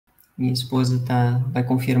Minha esposa vai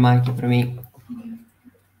confirmar aqui para mim.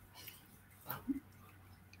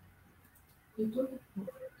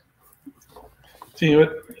 Sim,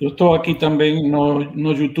 eu estou aqui também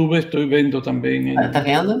no YouTube, estou vendo também. Tá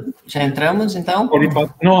vendo? Já entramos, então?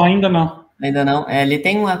 Não, ainda não. Ainda não? Ele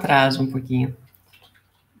tem um atraso um pouquinho.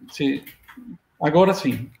 Sim. Agora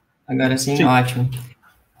sim. Agora sim? Ótimo.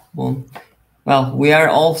 Bom. Well, we are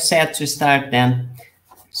all set to start then.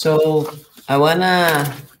 So I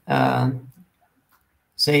wanna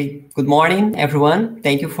say good morning, everyone.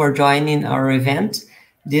 Thank you for joining our event.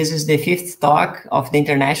 This is the 5th talk of the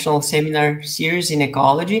International Seminar Series in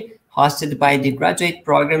Ecology, hosted by the Graduate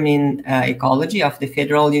Program in Ecology of the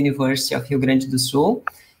Federal University of Rio Grande do Sul.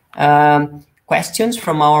 Questions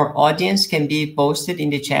from our audience can be posted in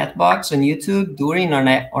the chat box on YouTube during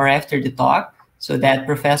or after the talk, so that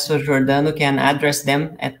Professor Jordano can address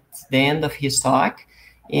them at the end of his talk.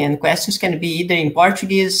 And questions can be either in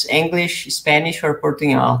Portuguese, English, Spanish, or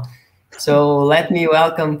Portuñol. So let me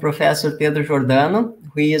welcome Professor Pedro Jordano,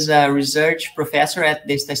 who is a research professor at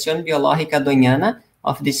the Estación Biológica Doñana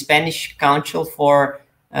of the Spanish Council for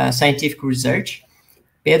Scientific Research.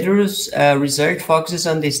 Pedro's research focuses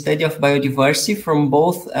on the study of biodiversity from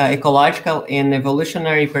both ecological and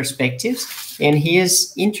evolutionary perspectives, and he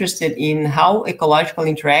is interested in how ecological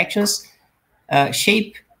interactions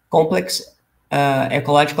shape complex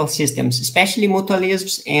ecological systems, especially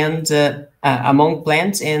mutualisms and among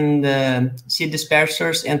plants and seed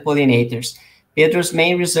dispersers and pollinators. Pedro's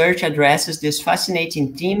main research addresses this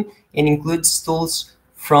fascinating theme and includes tools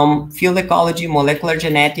from field ecology, molecular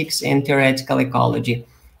genetics, and theoretical ecology.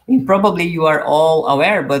 And probably you are all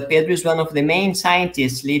aware, but Pedro is one of the main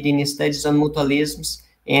scientists leading studies on mutualisms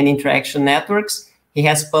and interaction networks. He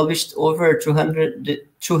has published over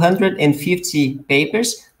 250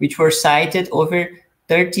 papers, which were cited over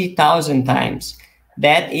 30,000 times.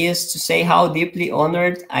 That is to say how deeply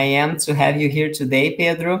honored I am to have you here today,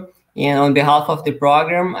 Pedro. And on behalf of the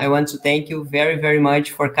program, I want to thank you very, very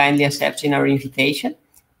much for kindly accepting our invitation.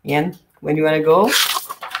 And when you want to go?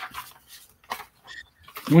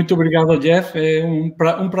 Muito obrigado, Jeff. É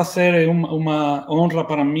prazer, é uma honra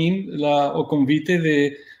para mim o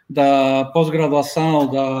convite da pós-graduação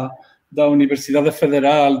da Universidade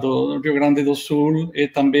Federal do Rio Grande do Sul e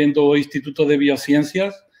também do Instituto de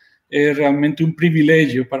Biociências. É realmente um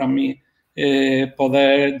privilégio para mim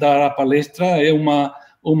poder dar a palestra, é uma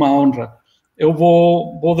honra. Eu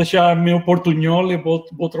vou deixar meu portunhol e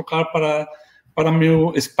vou trocar para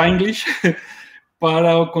meu Spanglish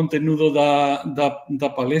para o conteúdo da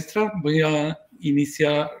palestra. Vou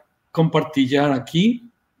iniciar compartilhar aqui.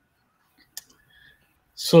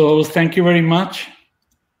 So thank you very much.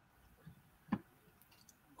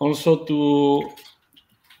 Also to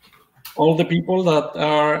all the people that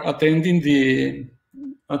are attending the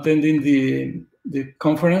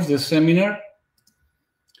conference, the seminar.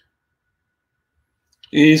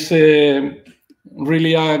 It's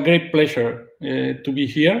really a great pleasure to be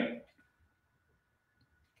here.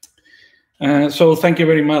 So thank you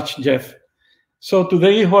very much, Jeff. So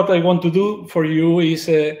today what I want to do for you is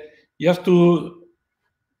just to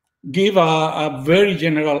give a very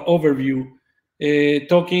general overview,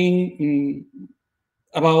 talking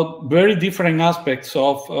about very different aspects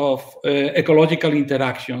of ecological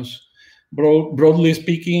interactions. Broadly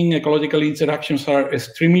speaking, ecological interactions are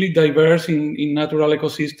extremely diverse in natural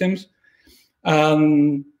ecosystems,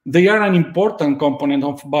 and they are an important component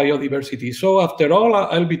of biodiversity. So after all,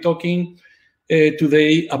 I'll be talking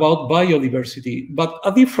today about biodiversity, but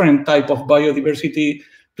a different type of biodiversity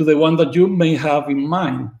to the one that you may have in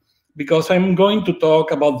mind, because I'm going to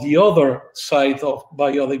talk about the other side of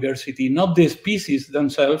biodiversity, not the species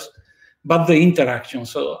themselves, but the interaction.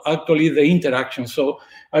 So actually the interaction. So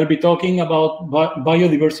I'll be talking about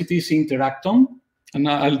biodiversity's interactome, and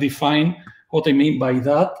I'll define what I mean by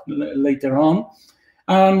that later on,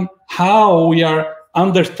 and how we are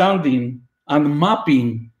understanding and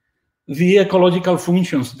mapping the ecological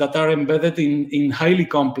functions that are embedded in highly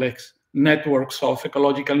complex networks of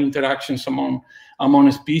ecological interactions among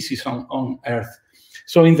species on Earth.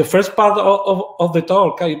 So in the first part of the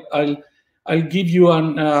talk, I'll give you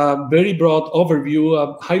a very broad overview,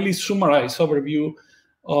 a highly summarized overview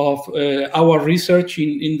of our research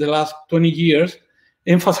in the last 20 years,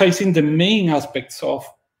 emphasizing the main aspects of,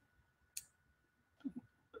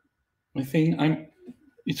 I think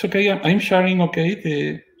it's okay, I'm sharing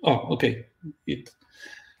okay, okay.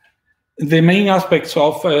 The main aspects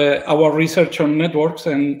of our research on networks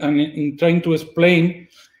and in trying to explain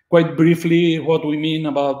quite briefly what we mean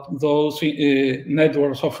about those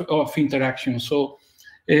networks of interaction. So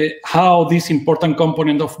how this important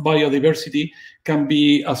component of biodiversity can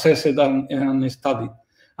be assessed and studied.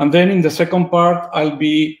 And then in the second part, I'll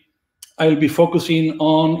be focusing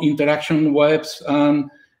on interaction webs and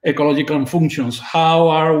ecological functions. How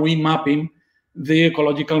are we mapping the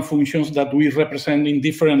ecological functions that we represent in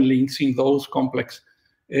different links in those complex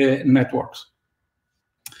networks?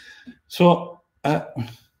 So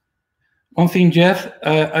one thing, Jeff,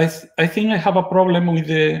 I think I have a problem with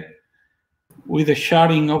the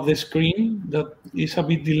sharing of the screen that is a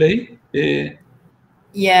bit delayed.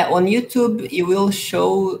 Yeah, on YouTube, it will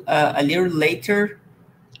show a little later.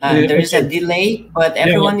 There is a delay, but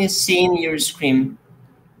everyone is seeing your screen.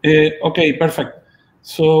 Okay, perfect.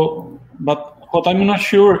 So, but what I'm not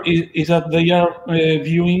sure is that they are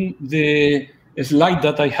viewing the slide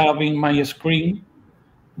that I have in my screen.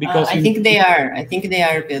 Because I think they are. I think they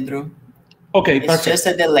are, Pedro. Okay, it's perfect. Just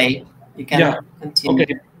a delay. You can continue.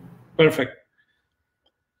 Okay, perfect.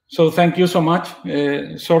 So thank you so much.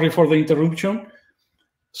 Sorry for the interruption.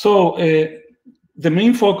 So the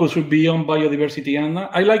main focus will be on biodiversity, and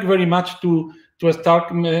I like very much to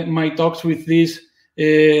start my talks with this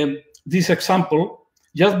example,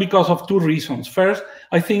 just because of two reasons. First,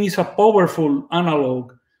 I think it's a powerful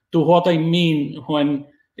analog to what I mean when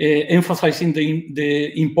emphasizing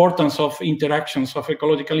the importance of interactions, of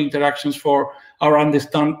ecological interactions for our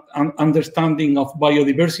understanding of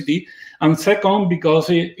biodiversity. And second, because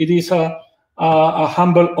it is a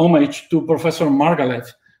humble homage to Professor Margalef,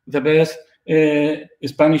 the best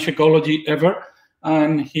Spanish ecology ever.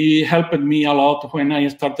 And he helped me a lot when I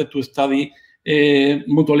started to study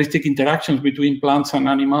mutualistic interactions between plants and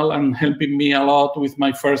animals, and helping me a lot with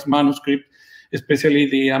my first manuscript, especially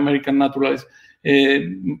the American Naturalist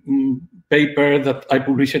paper that I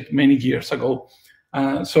published many years ago.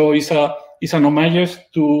 So it's an homage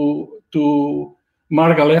to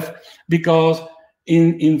Margalef, because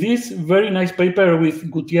in this very nice paper with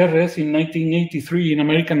Gutierrez in 1983 in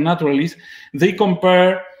American Naturalist, they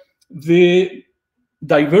compare the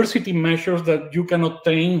diversity measures that you can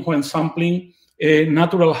obtain when sampling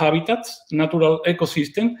natural habitats, natural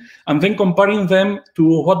ecosystem, and then comparing them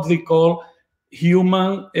to what they call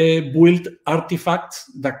human built artifacts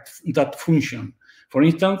that function. For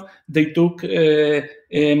instance, they took a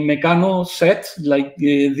mechano set, like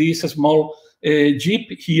this small jeep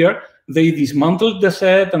here. They dismantled the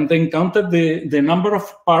set and then counted the number of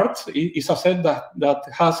parts. It's a set that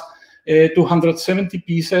has 270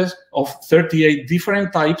 pieces of 38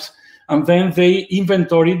 different types, and then they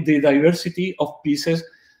inventoried the diversity of pieces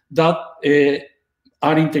that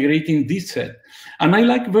are integrating this set. And I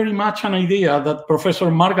like very much an idea that Professor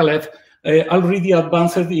Margalef already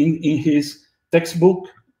advanced in his textbook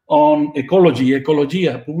on ecology,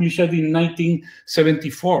 Ecologia, published in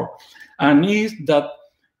 1974, and is that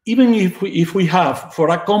even if we have, for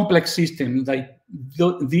a complex system like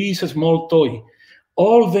this small toy,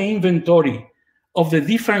 all the inventory of the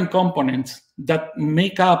different components that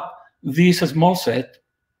make up this small set,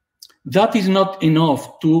 that is not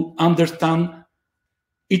enough to understand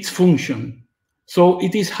its function. So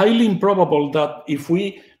it is highly improbable that if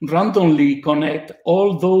we randomly connect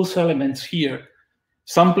all those elements here,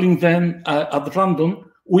 sampling them at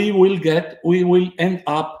random, we will end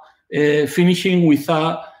up finishing with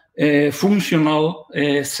a functional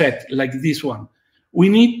set like this one. We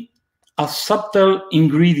need a subtle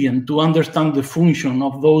ingredient to understand the function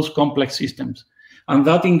of those complex systems. And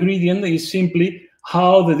that ingredient is simply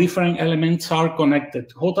how the different elements are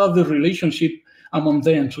connected. What are the relationship among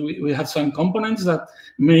them? So we have some components that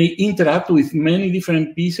may interact with many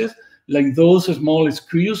different pieces, like those small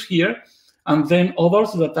screws here, and then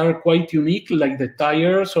others that are quite unique, like the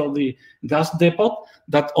tires or the gas depot,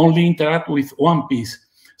 that only interact with one piece.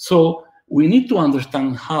 So we need to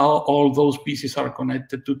understand how all those pieces are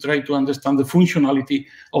connected to try to understand the functionality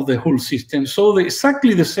of the whole system. So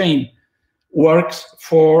exactly the same works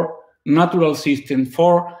for natural systems,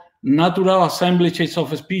 for natural assemblages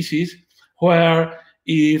of species, where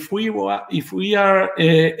if we are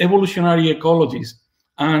evolutionary ecologists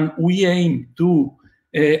and we aim to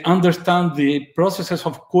understand the processes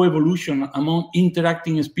of coevolution among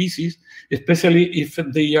interacting species, especially if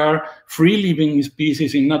they are free-living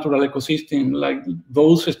species in natural ecosystems, like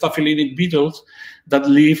those staphyliniid beetles that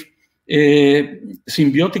live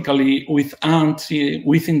symbiotically with ants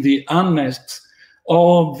within the ant nests,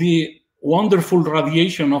 or the wonderful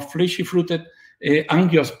radiation of fleshy-fruited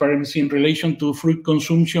angiosperms in relation to fruit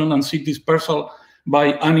consumption and seed dispersal by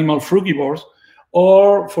animal frugivores,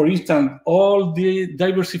 or, for instance, all the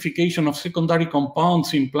diversification of secondary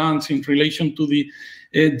compounds in plants in relation to the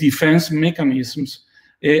defense mechanisms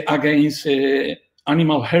against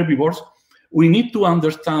animal herbivores, we need to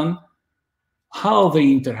understand how they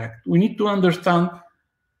interact. We need to understand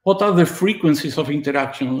what are the frequencies of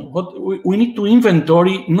interaction. We need to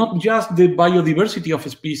inventory not just the biodiversity of a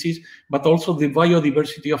species, but also the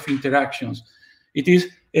biodiversity of interactions. It is,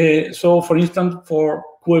 so for instance, for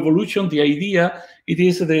coevolution, the idea, it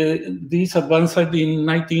is this advanced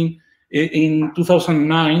in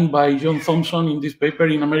 2009 by John Thompson in this paper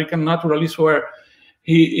in American Naturalist, where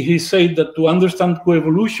he said that to understand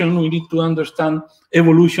coevolution, we need to understand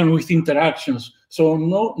evolution with interactions. So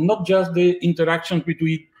not just the interactions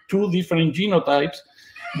between two different genotypes,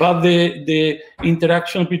 but the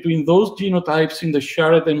interaction between those genotypes in the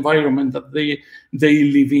shared environment that they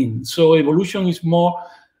live in. So evolution is more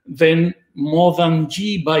than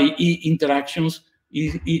G by E interactions.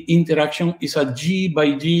 Interaction is a G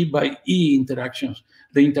by E interactions.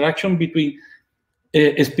 The interaction between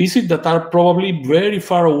species that are probably very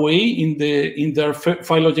far away in their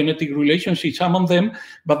phylogenetic relationships among them,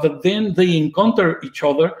 but that then they encounter each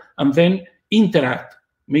other and then interact,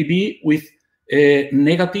 maybe with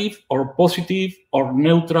negative or positive or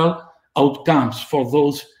neutral outcomes for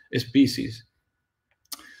those species.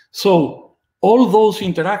 So all those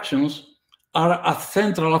interactions are a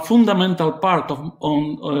fundamental part of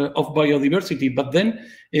biodiversity, but then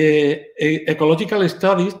ecological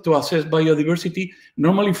studies to assess biodiversity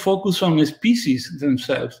normally focus on species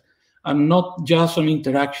themselves and not just on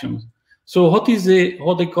interactions. So what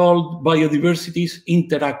they call biodiversity's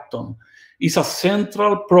interactome? Is a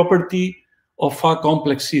central property of a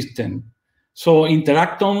complex system. So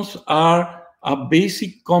interactomes are a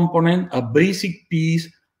basic component, a basic piece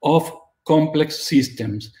of complex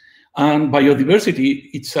systems. And biodiversity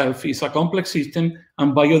itself is a complex system,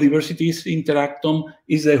 and biodiversity's interactome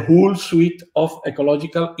is a whole suite of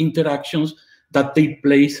ecological interactions that take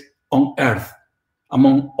place on Earth,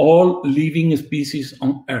 among all living species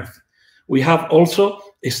on Earth. We have also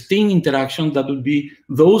extinct interactions that would be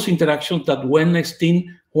those interactions that went extinct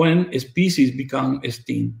when a species become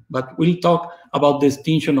extinct. But we'll talk about the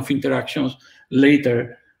extinction of interactions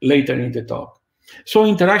later in the talk. So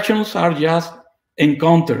interactions are just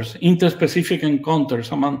encounters, interspecific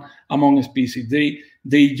encounters among species.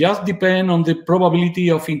 They just depend on the probability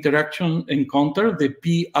of interaction encounter, the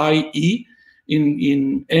PIE,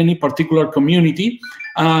 in any particular community.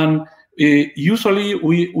 And usually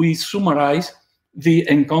we summarize the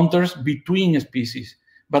encounters between species.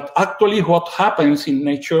 But actually what happens in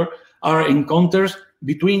nature are encounters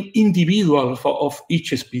between individuals of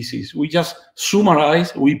each species. We just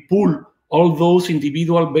summarize, we pull all those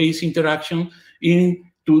individual based interactions in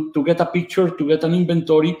to get a picture, to get an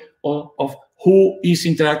inventory of who is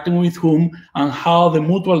interacting with whom and how the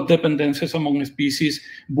mutual dependencies among species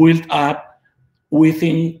build up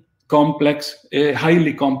within complex,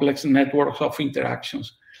 highly complex networks of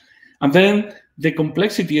interactions. And then the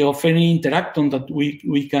complexity of any interactome that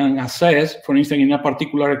we can assess, for instance, in a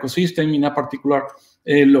particular ecosystem, in a particular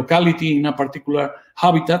locality, in a particular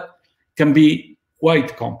habitat, can be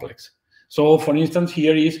quite complex. So, for instance,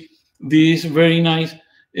 here is this very nice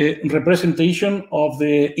representation of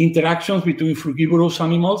the interactions between frugivorous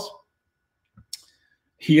animals.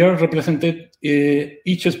 Here represented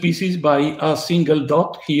each species by a single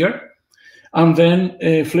dot here, and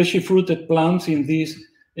then fleshy fruited plants in this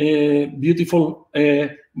beautiful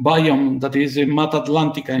biome that is Mata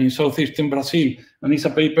Atlântica in southeastern Brazil. And it's a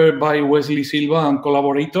paper by Wesley Silva and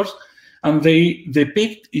collaborators. And they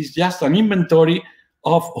depict is just an inventory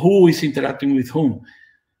of who is interacting with whom.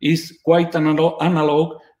 It's quite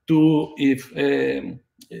analog to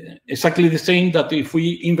exactly the same that if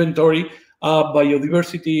we inventory a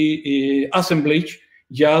biodiversity assemblage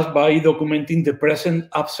just by documenting the present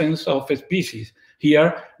absence of a species.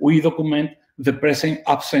 Here we document the present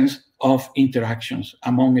absence of interactions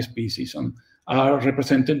among species and are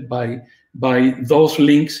represented by those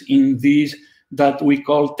links in this that we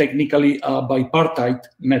call technically a bipartite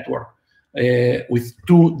network with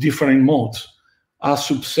two different modes. A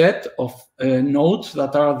subset of nodes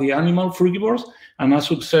that are the animal frugivores and a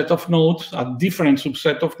subset of nodes, a different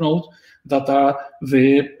subset of nodes that are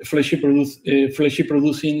the fleshy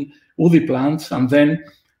producing woody plants. And then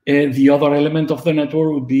the other element of the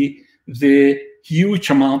network would be the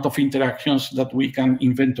huge amount of interactions that we can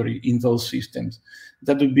inventory in those systems.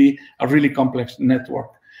 That would be a really complex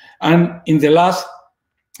network. And in the last,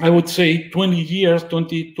 I would say 20 years,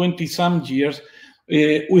 20 some years,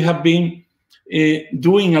 we have been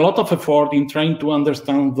doing a lot of effort in trying to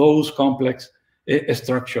understand those complex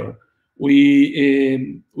structure.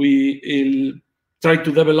 We try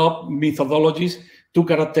to develop methodologies to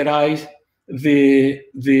characterize the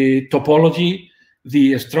topology,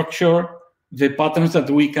 the structure, the patterns that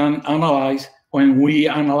we can analyze when we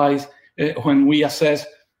assess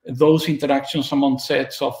those interactions among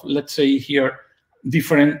sets of, let's say here,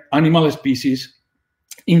 different animal species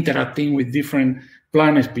interacting with different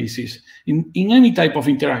plant species. In any type of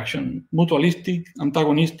interaction, mutualistic,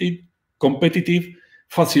 antagonistic, competitive,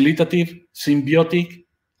 facilitative, symbiotic,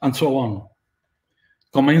 and so on.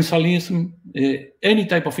 Commensalism, any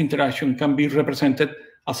type of interaction can be represented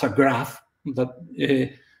as a graph that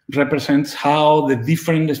represents how the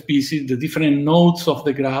different species, the different nodes of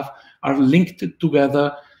the graph are linked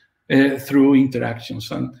together through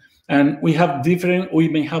interactions. And we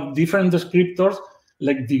may have different descriptors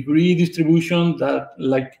like degree distribution,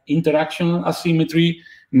 like interaction asymmetry,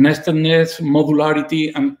 nestedness,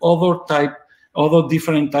 modularity, and other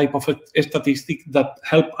different type of statistics that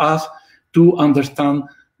help us to understand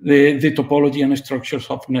the topology and structures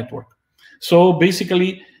of network. So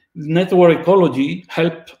basically, network ecology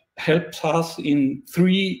helps us in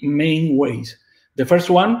three main ways. The first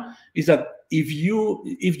one is that if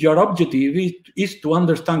your objective is to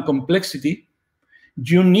understand complexity,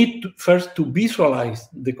 you need first to visualize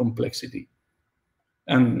the complexity.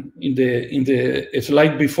 And in the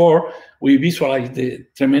slide before, we visualized the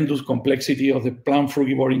tremendous complexity of the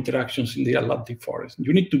plant-frugivore interactions in the Atlantic forest.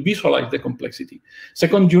 You need to visualize the complexity.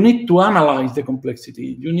 Second, you need to analyze the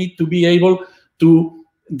complexity. You need to be able to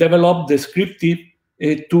develop descriptive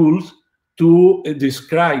tools to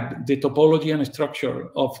describe the topology and structure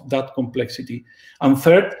of that complexity. And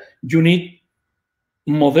third, you need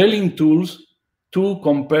modeling tools to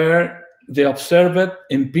compare the observed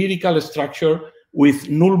empirical structure with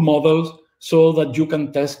null models so that you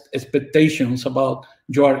can test expectations about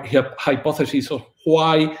your hypothesis of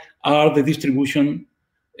why are the distribution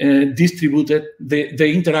distributed,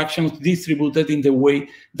 the interactions distributed in the way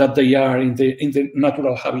that they are in the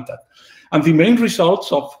natural habitat. And the main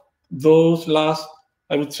results of those last,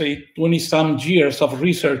 I would say, 20-some years of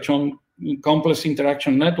research on complex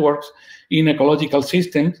interaction networks in ecological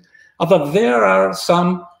systems are that there are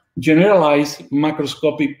some generalized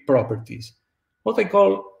macroscopic properties. What I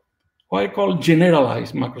call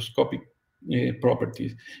generalized macroscopic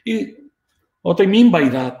properties. What I mean by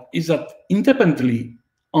that is that independently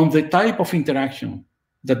on the type of interaction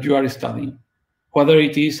that you are studying, whether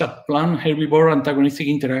it is a plant-herbivore antagonistic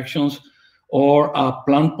interactions or a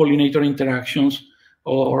plant-pollinator interactions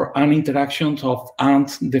or an interaction of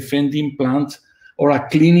ants defending plants or a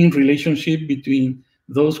cleaning relationship between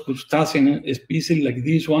those crustacean species like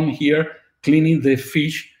this one here, cleaning the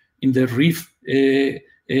fish in the reef,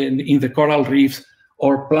 in the coral reefs,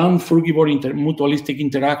 or plant-frugivore mutualistic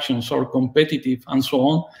interactions, or competitive, and so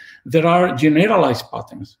on, there are generalized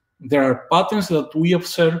patterns. There are patterns that we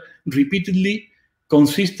observe repeatedly,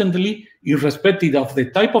 consistently, irrespective of the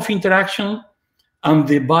type of interaction and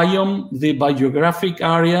the biome, the biographic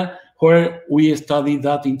area where we study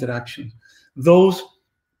that interaction. Those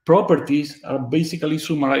properties are basically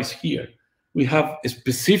summarized here. We have a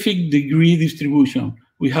specific degree distribution.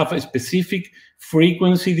 We have a specific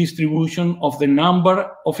frequency distribution of the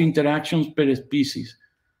number of interactions per species.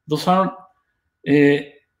 Those are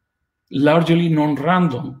largely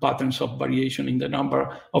non-random patterns of variation in the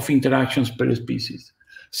number of interactions per species.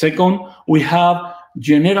 Second, we have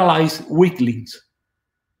generalized weak links.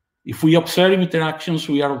 If we observe interactions,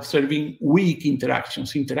 we are observing weak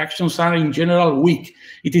interactions. Interactions are in general weak.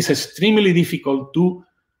 It is extremely difficult to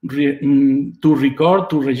record,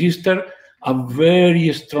 to register a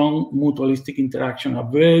very strong mutualistic interaction, a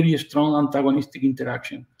very strong antagonistic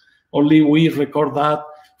interaction. Only we record that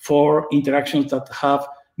for interactions that have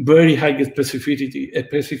very high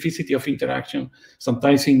specificity of interaction,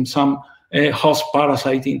 sometimes in some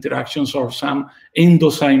host-parasite interactions or some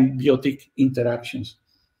endosymbiotic interactions.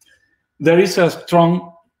 There is a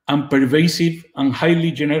strong and pervasive and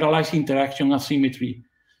highly generalized interaction asymmetry.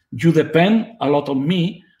 You depend a lot on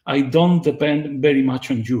me. I don't depend very much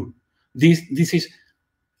on you. This is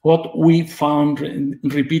what we found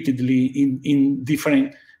repeatedly in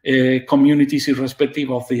different communities,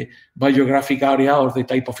 irrespective of the biographic area or the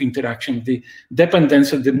type of interaction. The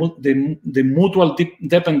dependences, the mutual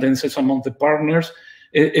dependences among the partners,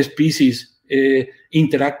 species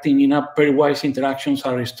interacting in a pairwise interactions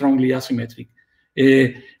are strongly asymmetric.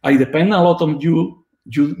 I depend a lot on you.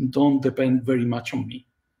 You don't depend very much on me.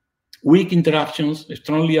 Weak interactions,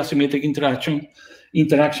 strongly asymmetric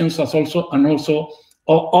interactions as also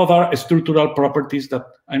other structural properties that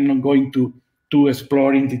I'm not going to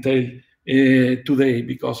explore in detail today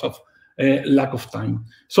because of lack of time.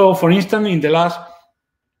 So, for instance, in the last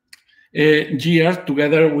years,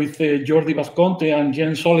 together with Jordi Vasconte and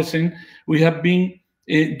Jens Olesen, we have been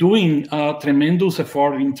doing a tremendous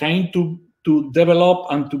effort in trying to to develop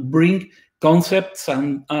and to bring concepts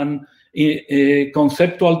and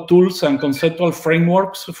conceptual tools and conceptual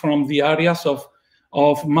frameworks from the areas of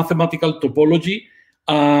mathematical topology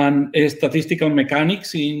and statistical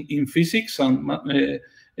mechanics in physics and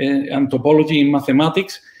topology in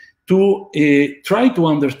mathematics to try to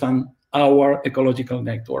understand our ecological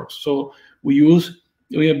networks. So we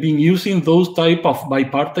have been using those type of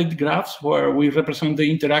bipartite graphs where we represent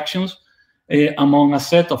the interactions among a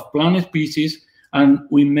set of plant species, and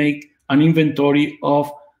we make an inventory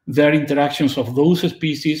of their interactions of those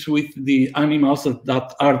species with the animals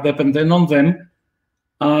that are dependent on them,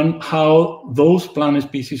 and how those plant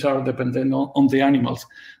species are dependent on the animals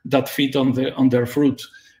that feed on their fruits.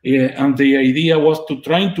 And the idea was to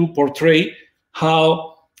try to portray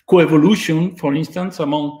how coevolution, for instance,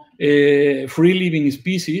 among free living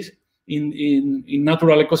species in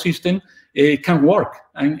natural ecosystem can work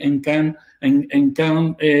and can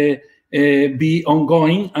be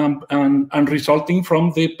ongoing and resulting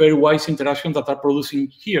from the pairwise interaction that are producing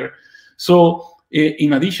here. So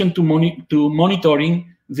in addition to monitoring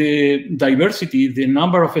the diversity, the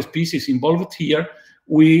number of species involved here,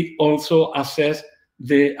 we also assess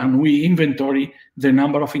and we inventory the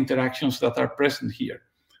number of interactions that are present here.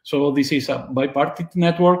 So this is a bipartite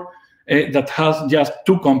network that has just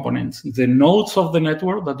two components: the nodes of the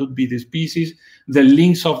network, that would be the species, the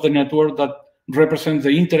links of the network that represent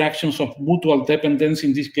the interactions of mutual dependence,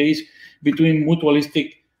 in this case, between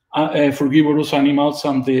mutualistic frugivorous animals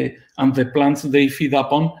and the plants they feed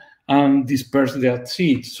upon and disperse their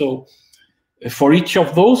seeds. So for each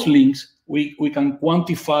of those links, we can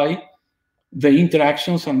quantify the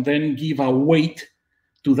interactions and then give a weight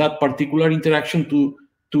to that particular interaction to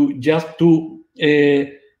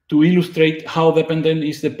illustrate how dependent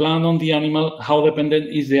is the plant on the animal, how dependent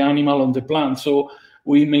is the animal on the plant. So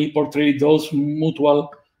we may portray those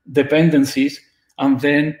mutual dependencies, and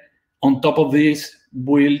then on top of this,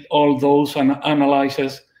 build all those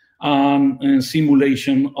analyses and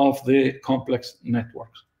simulation of the complex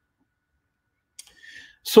networks.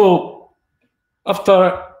 So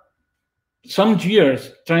after some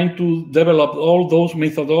years trying to develop all those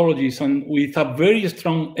methodologies, and with a very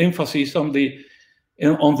strong emphasis on the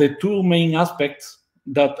two main aspects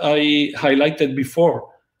that I highlighted before,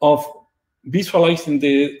 of visualizing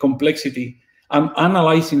the complexity and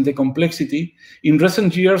analyzing the complexity, in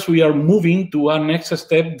recent years we are moving to a next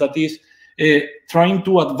step that is trying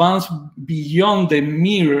to advance beyond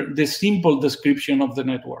the simple description of the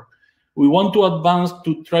network. We want to advance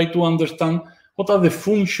to try to understand what are the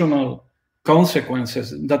functional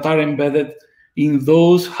consequences that are embedded in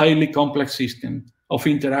those highly complex systems of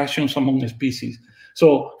interactions among species.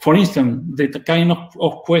 So, for instance, the kind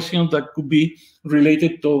of questions that could be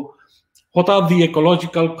related to what are the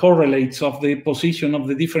ecological correlates of the position of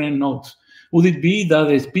the different nodes? Would it be that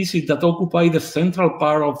the species that occupy the central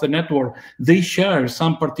part of the network, they share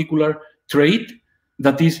some particular trait,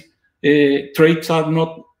 that is, traits are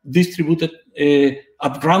not distributed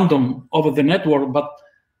at random over the network, but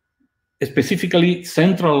specifically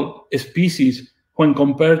central species, when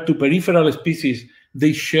compared to peripheral species,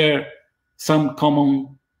 they share some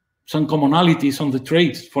commonalities on the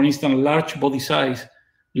traits. For instance, large body size,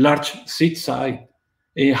 large seed size,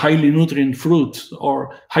 highly nutrient fruits,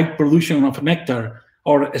 or high production of nectar,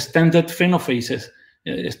 or extended phenophases,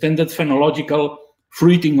 extended phenological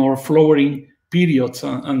fruiting or flowering periods,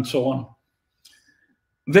 and so on.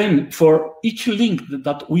 Then, for each link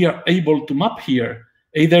that we are able to map here,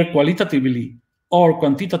 either qualitatively or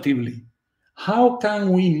quantitatively, how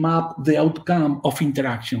can we map the outcome of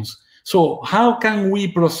interactions? So how can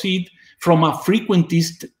we proceed from a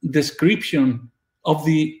frequentist description of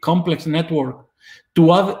the complex network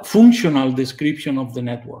to a functional description of the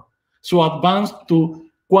network? So advance to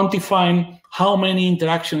quantifying how many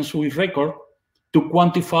interactions we record, to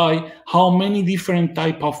quantify how many different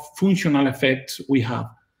types of functional effects we have,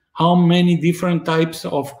 how many different types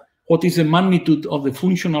of what is the magnitude of the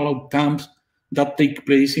functional outcomes that take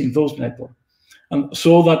place in those networks. And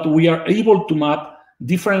so that we are able to map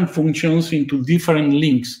different functions into different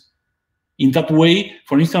links. In that way,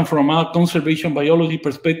 for instance, from a conservation biology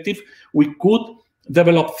perspective, we could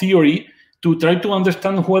develop theory to try to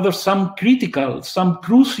understand whether some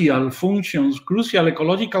crucial functions, crucial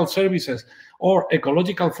ecological services, or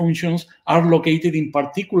ecological functions are located in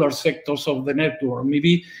particular sectors of the network.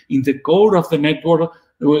 Maybe in the core of the network,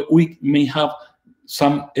 we may have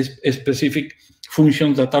some specific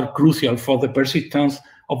functions that are crucial for the persistence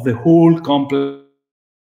of the whole complex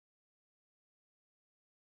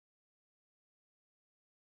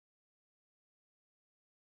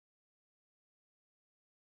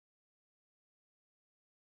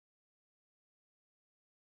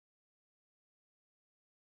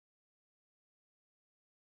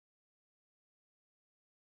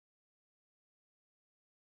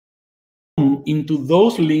into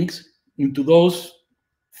those links, into those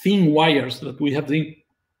thin wires that we have been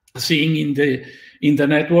seeing in the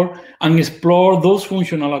network, and explore those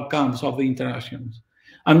functional outcomes of the interactions.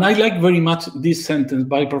 And I like very much this sentence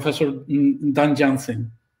by Professor Dan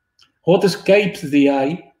Jansen. What escapes the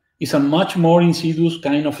eye is a much more insidious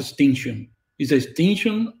kind of extinction. It's the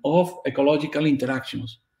extinction of ecological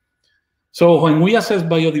interactions. So when we assess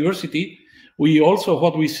biodiversity, we also,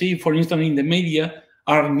 what we see, for instance, in the media,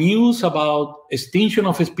 are news about extinction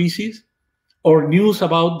of a species or news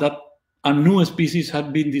about that a new species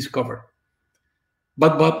had been discovered.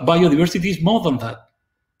 But biodiversity is more than that.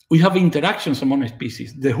 We have interactions among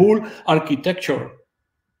species. The whole architecture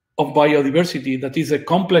of biodiversity, that is a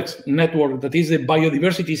complex network, that is the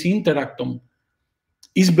biodiversity's interactome,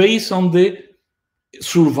 is based on the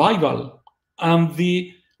survival and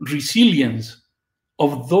the resilience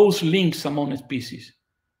of those links among species.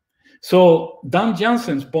 So Dan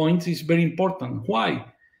Jansen's point is very important. Why?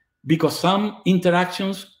 Because some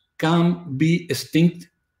interactions can be extinct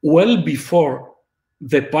well before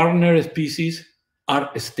the partner species are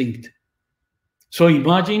extinct. So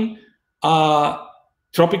imagine a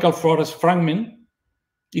tropical forest fragment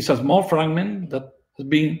is a small fragment that has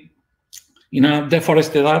been in a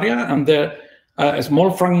deforested area, and a small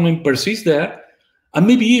fragment persists there. And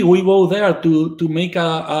maybe we go there to make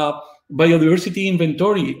a biodiversity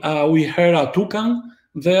inventory. We heard a toucan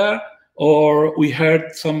there, or we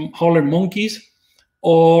heard some howler monkeys,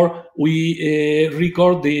 or we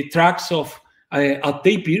record the tracks of a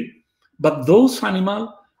tapir. But those animals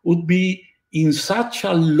would be in such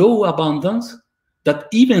a low abundance that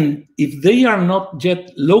even if they are not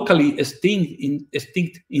yet locally extinct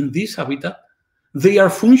in this habitat, they are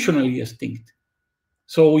functionally extinct.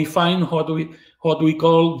 So we find what we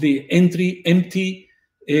call the empty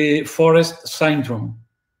forest syndrome.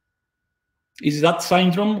 Is that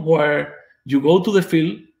syndrome where you go to the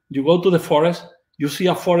field, you go to the forest, you see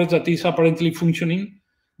a forest that is apparently functioning,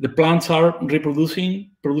 the plants are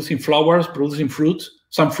reproducing, producing flowers, producing fruits.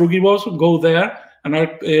 Some frugivores go there and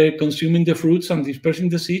are consuming the fruits and dispersing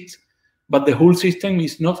the seeds, but the whole system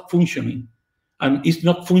is not functioning. And it's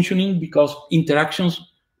not functioning because interactions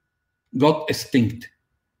got extinct.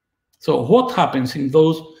 So what happens in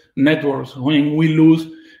those networks when we lose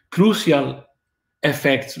crucial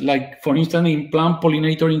effects, like, for instance, in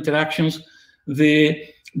plant-pollinator interactions, the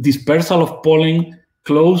dispersal of pollen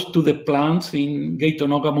close to the plants in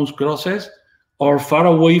Gaetonogamus grosses, or far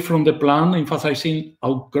away from the plant, emphasizing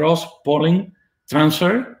outcross pollen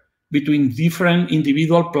transfer between different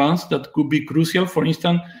individual plants that could be crucial. For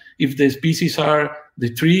instance, if the species are,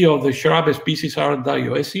 the tree or the shrub species are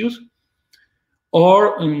dioecious,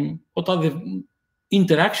 or what are the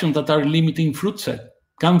interactions that are limiting fruit set?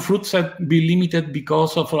 Can fruit set be limited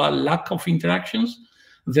because of a lack of interactions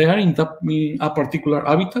there in a particular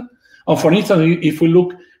habitat? Or for instance, if we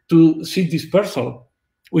look to seed dispersal,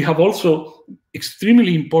 we have also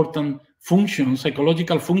extremely important functions,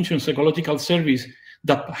 ecological service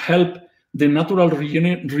that help the natural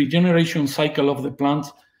regeneration cycle of the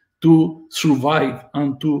plants to survive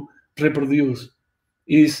and to reproduce.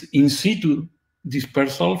 Is in situ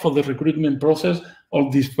dispersal for the recruitment process, or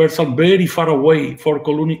dispersal very far away for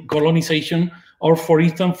colonization, or for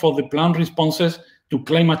instance, for the plant responses to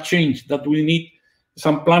climate change, that we need.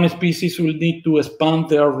 Some plant species will need to expand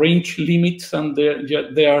their range limits and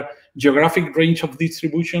their geographic range of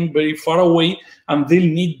distribution very far away, and they'll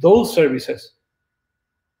need those services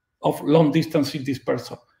of long-distance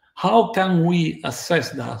dispersal. How can we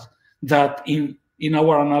assess that in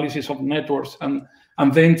our analysis of networks, and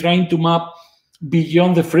then trying to map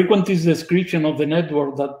beyond the frequentist description of the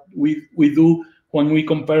network that we do when we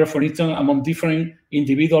compare, for instance, among different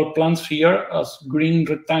individual plants here as green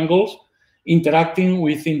rectangles, interacting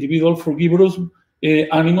with individual frugivorous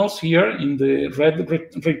animals here in the red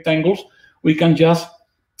rectangles. We can just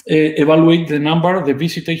evaluate the number, the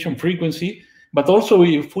visitation frequency, but also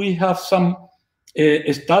if we have some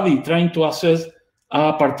study trying to assess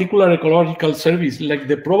a particular ecological service, like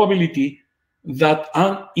the probability that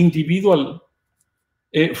an individual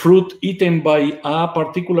fruit eaten by a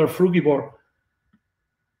particular frugivore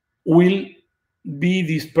will be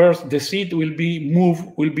dispersed, the seed will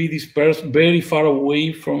be dispersed very far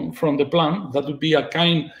away from the plant. That would be a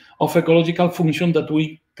kind of ecological function that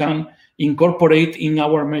we can incorporate in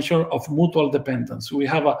our measure of mutual dependence. We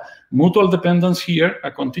have a mutual dependence here,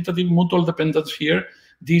 a quantitative mutual dependence here,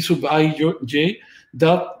 d sub ij,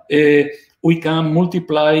 that we can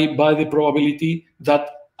multiply by the probability that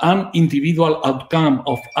an individual outcome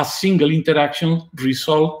of a single interaction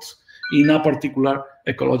results in a particular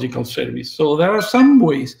ecological service. So there are some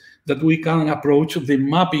ways that we can approach the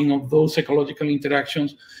mapping of those ecological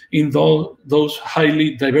interactions in those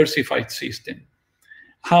highly diversified systems.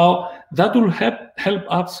 How that will help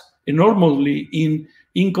us enormously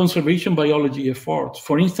in conservation biology efforts.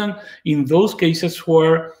 For instance, in those cases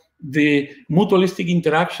where the mutualistic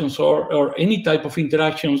interactions or any type of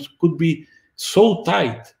interactions could be so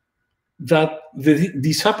tight that the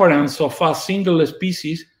disappearance of a single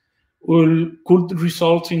species could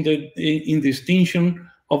result in the extinction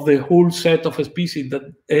of the whole set of species that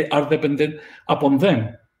are dependent upon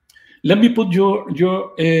them. Let me put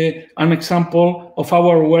an example of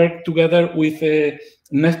our work together with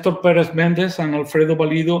Néstor Pérez Méndez and Alfredo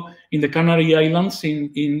Valido in the Canary Islands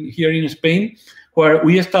here in Spain, where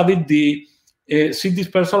we studied the seed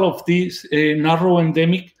dispersal of this narrow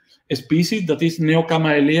endemic species that is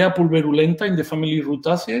Neochamaelea pulverulenta in the family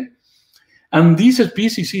Rutaceae. And this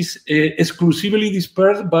species is exclusively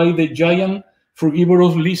dispersed by the giant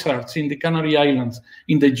frugivorous lizards in the Canary Islands,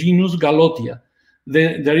 in the genus Galotia.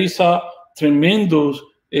 There is a tremendous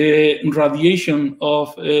radiation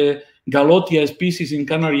of Galotia species in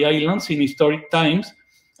Canary Islands in historic times,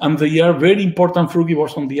 and they are very important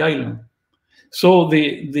frugivores on the island. So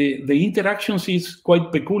the interactions is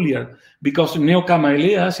quite peculiar because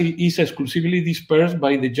Neochamaelea is exclusively dispersed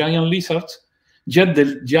by the giant lizards, yet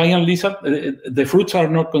the giant lizard, the fruits are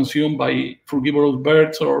not consumed by frugivorous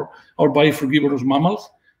birds or by frugivorous mammals,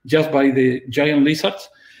 just by the giant lizards.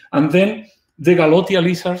 And then the Galotia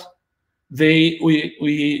lizards,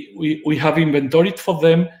 we have inventoried for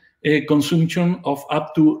them a consumption of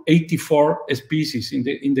up to 84 species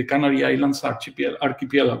in the Canary Islands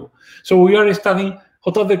archipelago. So we are studying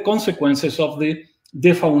what are the consequences of the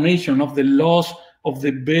defaunation, of the loss of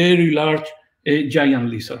the very large giant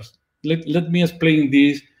lizards. Let me explain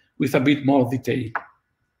this with a bit more detail.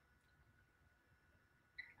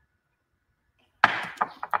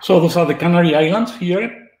 So those are the Canary Islands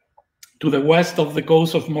here to the west of the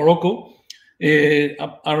coast of Morocco,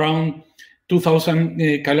 around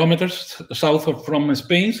 2,000 kilometers south from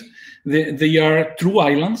Spain. They are true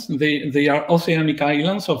islands. They are oceanic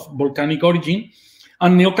islands of volcanic origin.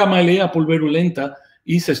 And Neochamaelea pulverulenta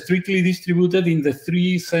is strictly distributed in the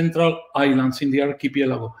 3 central islands in the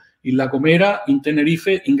archipelago, in La Gomera, in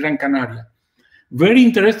Tenerife, in Gran Canaria. Very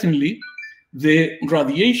interestingly, the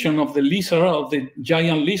radiation of the lizard, of the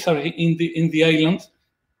giant lizard in the islands,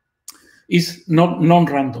 is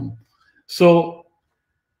non-random. So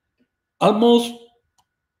almost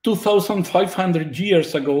 2,500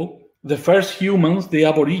 years ago, the first humans, the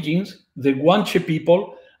Aborigines, the Guanche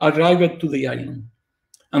people, arrived to the island.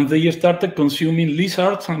 And they started consuming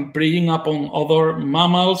lizards and preying upon other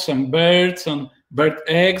mammals and birds and bird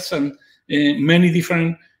eggs and many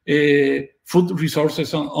different food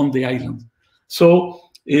resources on the island. So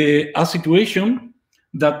a situation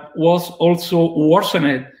that was also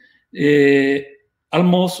worsened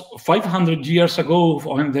almost 500 years ago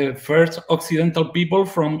when the first Occidental people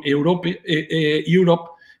from Europe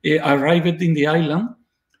arrived in the island.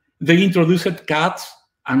 They introduced cats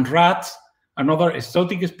and rats and other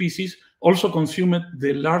exotic species, also consumed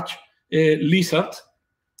the large lizards,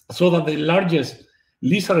 so that the largest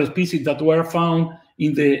lizard species that were found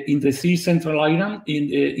in the 3 central islands,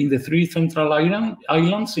 in the 3 central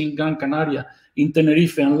islands in Gran Canaria, in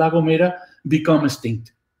Tenerife and La Gomera, become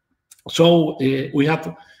extinct. So we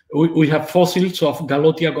have fossils of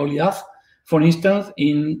Galotia goliath, for instance,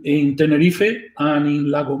 in Tenerife and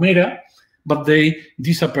in La Gomera, but they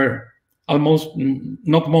disappeared almost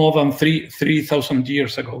not more than 3,000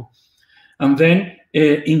 years ago. And then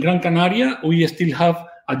in Gran Canaria, we still have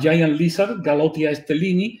a giant lizard, Galotia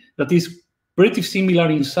stellini, that is pretty similar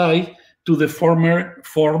in size to the former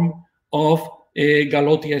form of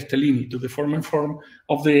Galotia stellini, to the former form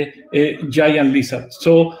of the giant lizard.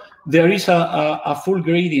 So there is a full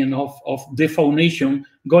gradient of defaunation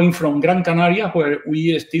going from Gran Canaria, where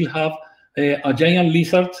we still have a giant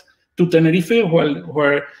lizard, to Tenerife,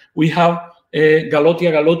 where we have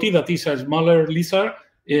Galotia galoti, that is a smaller lizard,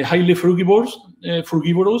 highly frugivorous,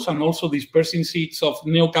 and also dispersing seeds of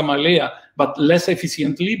Neochamaelea, but less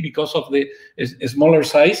efficiently because of the smaller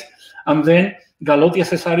size. And then Galotia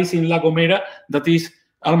cesaris in La Gomera, that is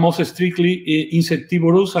almost strictly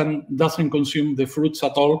insectivorous and doesn't consume the fruits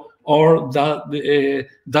at all, or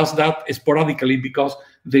does that sporadically because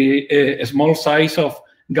the small size of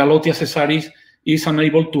Galotia cesaris is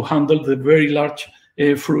unable to handle the very large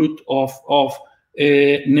fruit of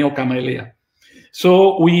Neochamaelea.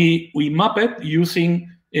 So we map it using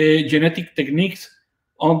genetic techniques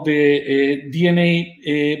on the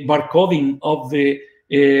DNA barcoding of the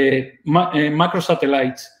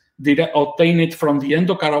macrosatellites data obtained from the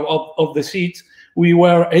endocarp of the seeds, we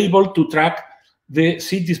were able to track the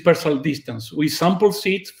seed dispersal distance. We sampled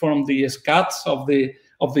seeds from the scats of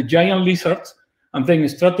the giant lizards, and then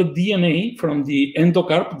extracted DNA from the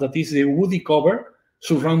endocarp, that is the woody cover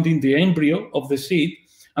surrounding the embryo of the seed,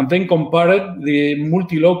 and then compared the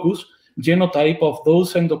multilocus genotype of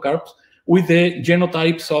those endocarps with the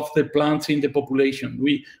genotypes of the plants in the population.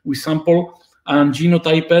 We sample and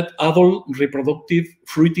genotyped adult reproductive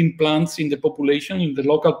fruiting plants in the population, in the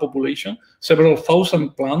local population. Several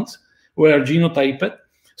thousand plants were genotyped,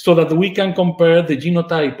 so that we can compare the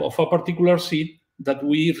genotype of a particular seed that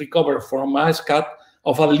we recover from a scat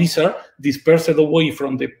of a lizard dispersed away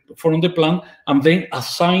from the plant, and then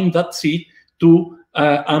assign that seed to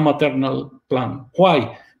a maternal plant.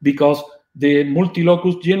 Why? Because the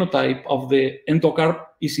multilocus genotype of the endocarp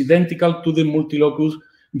is identical to the multilocus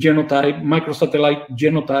genotype, microsatellite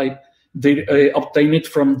genotype obtained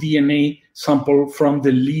from DNA sample from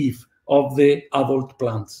the leaf of the adult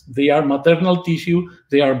plants. They are maternal tissue,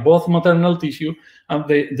 they are both maternal tissue, and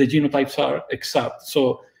the genotypes are exact.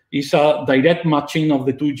 So it's a direct matching of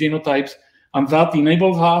the two genotypes, and that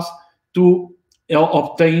enables us to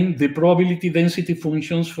obtain the probability density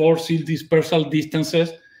functions for seed dispersal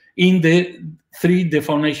distances in the 3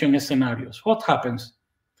 defaunation scenarios. What happens?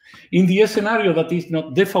 In the scenario that is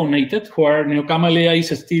not defaunated, where Neocamelea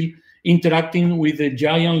is still interacting with the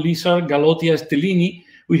giant lizard Galotia stellini,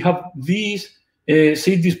 we have this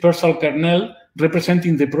seed dispersal kernel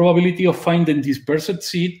representing the probability of finding dispersed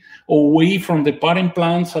seed away from the parent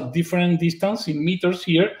plants at different distance in meters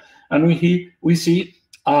here, and we see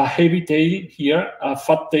a heavy tail here, a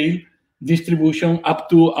fat tail distribution up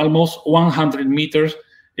to almost 100 meters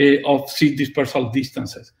of seed dispersal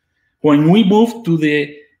distances. When we move to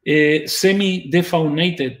the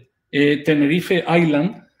semi-defaunated Tenerife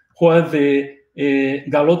Island, where the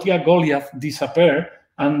Galotia goliath disappear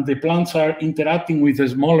and the plants are interacting with the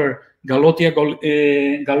smaller Galotia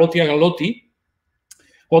galoti,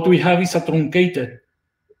 what we have is a truncated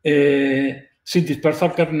seed dispersal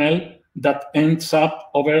kernel that ends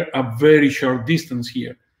up over a very short distance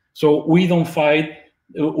here. So we don't find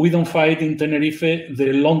in Tenerife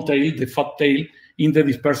the long tail, the fat tail, in the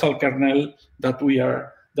dispersal kernel that we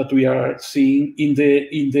are seeing in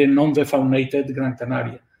the non-defaunated Gran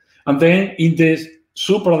Canaria. And then in the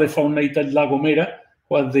supra-defaunated La Gomera,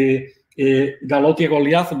 where the Galotia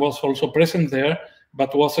goliath was also present there,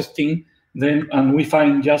 but was extinct, then, and we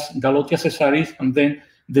find just Galotia cesaris, and then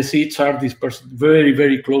the seeds are dispersed very,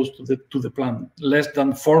 very close to the plant, less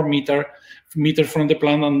than 4 meters from the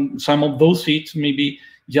plant, and some of those seeds may be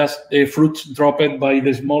just fruits dropped by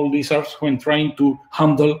the small lizards when trying to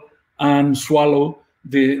handle and swallow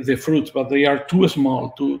the fruits, but they are too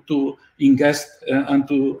small to ingest and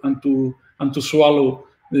to swallow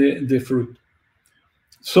the fruit.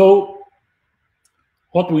 So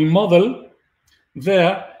what we model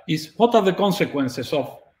there is what are the consequences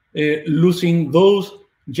of losing those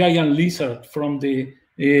giant lizards from the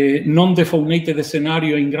non-defaunated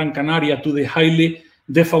scenario in Gran Canaria to the highly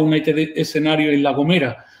defaunated scenario in La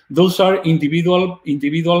Gomera. Those are individual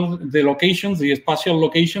the locations, the spatial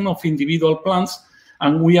location of individual plants,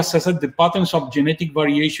 and we assessed the patterns of genetic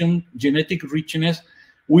variation, genetic richness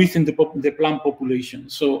within the plant population.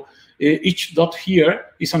 So each dot here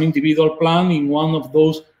is an individual plant in one of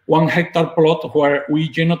those 1 hectare plot where we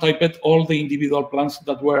genotyped all the individual plants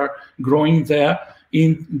that were growing there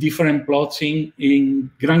in different plots in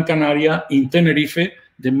Gran Canaria, in Tenerife,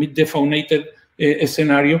 the mid-defaunated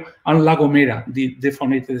scenario, and La Gomera, the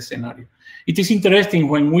defaunated scenario. It is interesting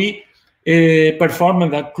when we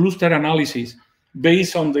performed that cluster analysis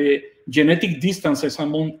based on the genetic distances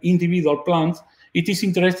among individual plants. It is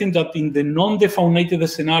interesting that in the non-defaunated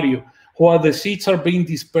scenario, where the seeds are being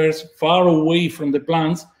dispersed far away from the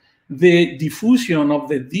plants, the diffusion of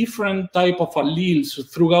the different type of alleles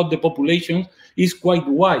throughout the population is quite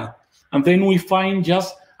wide. And then we find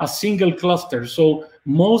just a single cluster. So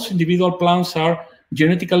most individual plants are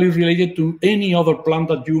genetically related to any other plant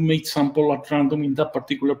that you may sample at random in that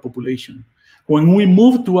particular population. When we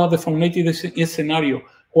move to a defaunated scenario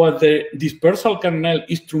where the dispersal kernel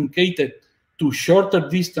is truncated to shorter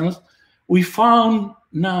distance, we found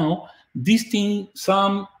now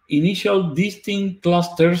some initial distinct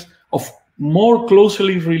clusters of more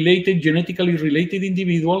closely related, genetically related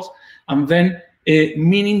individuals, and then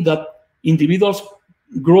meaning that individuals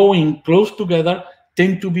growing close together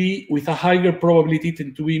tend to be, with a higher probability,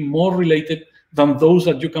 tend to be more related than those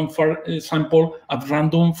that you can sample at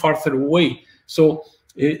random farther away. So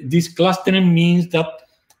this clustering means that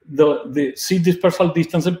the seed dispersal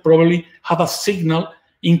distances probably have a signal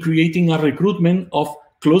in creating a recruitment of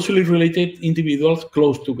closely related individuals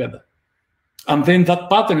close together. And then that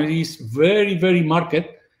pattern is very, very marked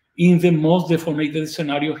in the most defaunated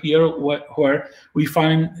scenario here, where we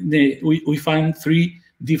find we find 3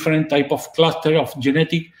 different type of cluster of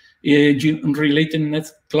genetic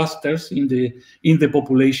relatedness clusters in the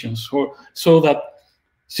populations, so that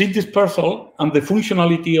seed dispersal and the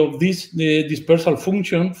functionality of this dispersal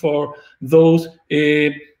function for those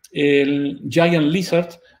giant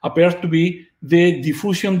lizards appears to be the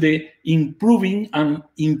diffusion, the improving and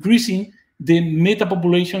increasing the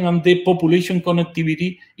metapopulation and the population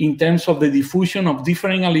connectivity in terms of the diffusion of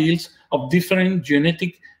different alleles of different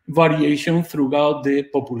genetic variation throughout the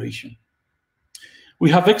population. We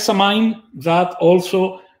have examined that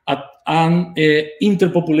also at an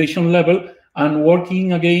interpopulation level, and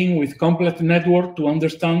working again with complex network to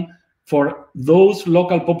understand for those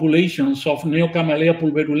local populations of Neocamellia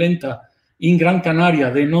pulverulenta in Gran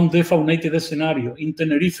Canaria, the non-defaunated scenario, in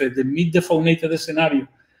Tenerife, the mid-defaunated scenario,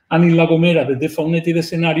 and in La Gomera, the defaunated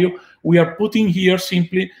scenario, we are putting here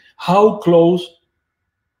simply how close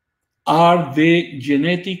are the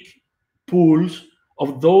genetic pools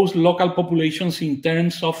of those local populations in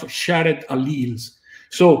terms of shared alleles.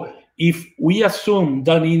 So if we assume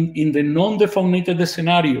that in the non-defaunated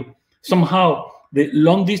scenario, somehow the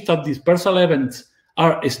long-distance dispersal events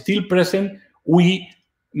are still present, we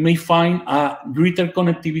may find a greater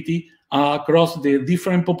connectivity across the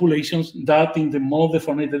different populations that in the more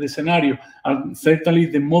defaunated scenario. And certainly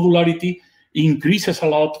the modularity increases a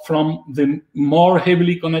lot from the more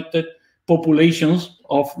heavily connected populations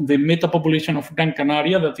of the metapopulation of Gran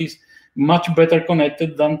Canaria that is much better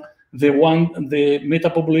connected than the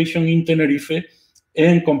metapopulation in Tenerife,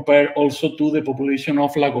 and compare also to the population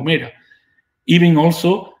of La Gomera. Even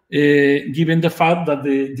also, given the fact that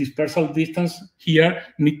the dispersal distance here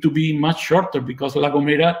need to be much shorter because La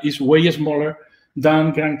Gomera is way smaller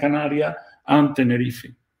than Gran Canaria and Tenerife.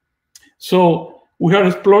 So we are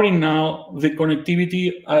exploring now the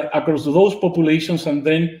connectivity across those populations, and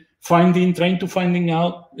then trying to find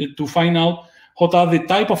out what are the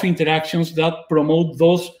type of interactions that promote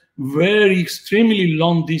those very extremely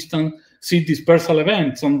long distance seed dispersal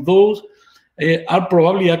events. And those are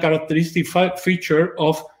probably a characteristic feature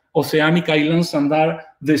of oceanic islands and are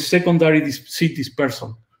the secondary seed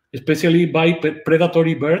dispersal, especially by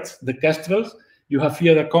predatory birds, the kestrels. You have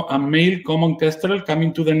here a male common kestrel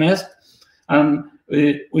coming to the nest, and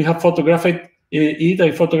we have photographed it.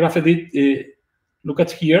 I photographed it. Look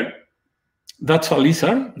at here. That's a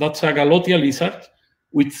lizard. That's a Galotia lizard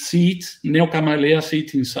with seeds, Neocamellia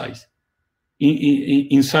seeds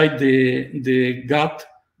inside the gut,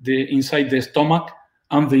 inside the stomach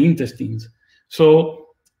and the intestines. So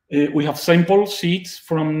we have sample seeds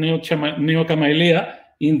from Neocamellia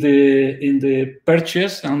in the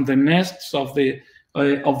perches and the nests of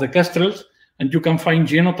the kestrels, and you can find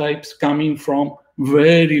genotypes coming from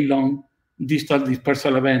very long distal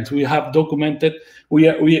dispersal events. We have documented. We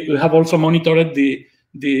have also monitored the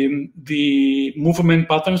movement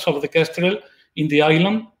patterns of the kestrel in the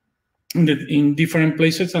island in different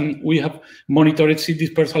places, and we have monitored seed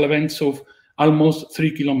dispersal events of almost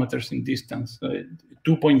 3 kilometers in distance,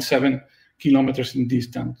 2.7 kilometers in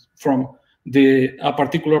distance from a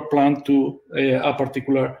particular plant to a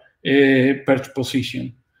particular perch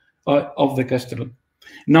position of the kestrel.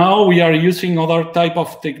 Now we are using other type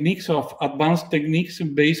of techniques, of advanced techniques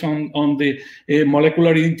based on the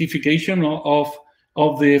molecular identification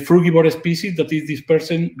of the frugivore species that is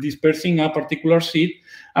dispersing a particular seed.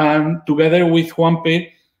 And together with Juan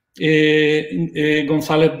P.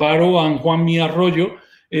 González Baro and Juan Mi Arroyo,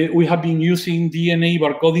 we have been using DNA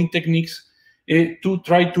barcoding techniques to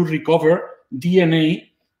try to recover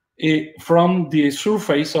DNA from the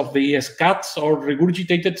surface of the scats or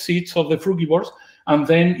regurgitated seeds of the frugivores, and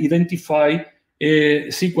then identify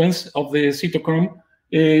a sequence of the cytochrome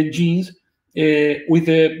genes with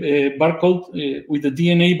the barcode, with the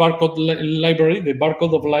DNA barcode library, the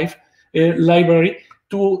barcode of life library,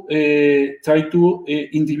 to try to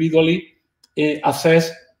individually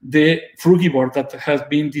assess the frugivore that has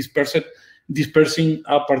been dispersing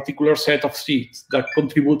a particular set of seeds that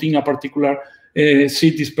contributing a particular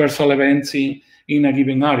seed dispersal events in a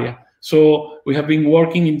given area. So we have been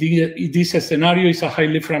working in this scenario. Is a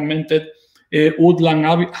highly fragmented woodland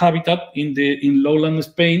habitat in lowland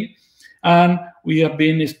Spain, and we have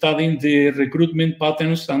been studying the recruitment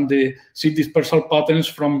patterns and the seed dispersal patterns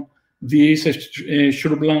from this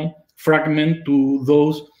shrubland fragment to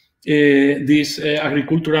those this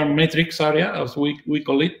agricultural matrix area, as we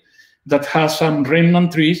call it, that has some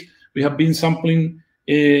remnant trees. We have been sampling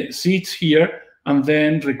seeds here, and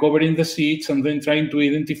then recovering the seeds, and then trying to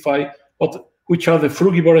identify which are the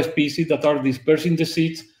frugivore species that are dispersing the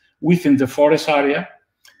seeds within the forest area.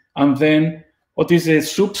 And then what is a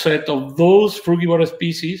subset of those frugivore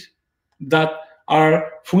species that are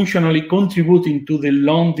functionally contributing to the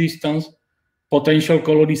long distance potential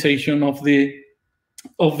colonization of the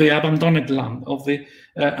abandoned land,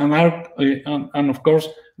 and of course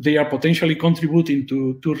they are potentially contributing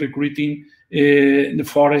to recruiting the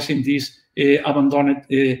forest in this abandoned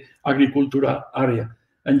agricultural area.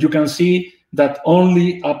 And you can see that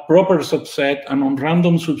only a proper subset, a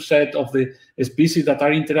non-random subset of the species that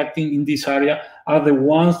are interacting in this area are the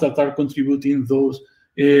ones that are contributing those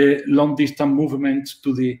long-distance movements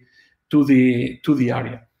to the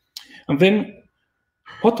area. And then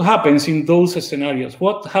what happens in those scenarios?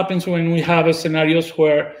 What happens when we have scenarios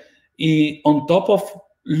where, on top of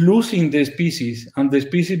losing the species and the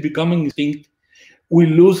species becoming extinct, we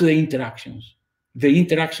lose the interactions? The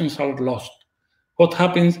interactions are lost. What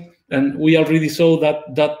happens? And we already saw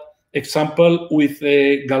that example with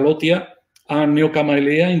Galotia and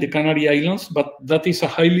Neocamelea in the Canary Islands, but that is a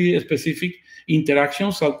highly specific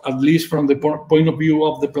interactions, at least from the point of view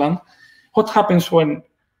of the plant. What happens when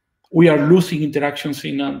we are losing interactions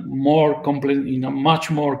in a much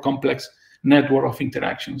more complex network of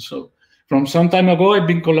interactions? So from some time ago, I've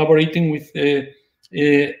been collaborating with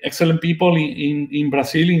excellent people in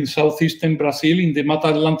Brazil, in southeastern Brazil, in the Mata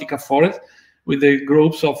Atlântica forest, with the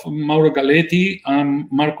groups of Mauro Galetti and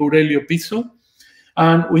Marco Aurelio Pizzo.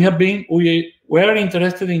 And we were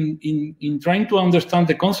interested in trying to understand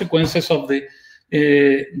the consequences of the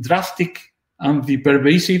drastic and the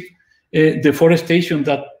pervasive deforestation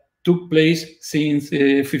that took place since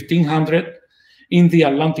 1500 in the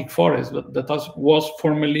Atlantic forest that was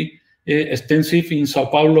formerly extensive in Sao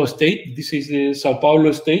Paulo state. This is the Sao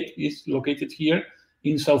Paulo state, is located here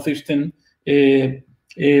in southeastern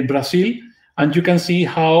Brazil. And you can see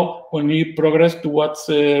how when we progress towards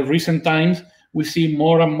recent times, we see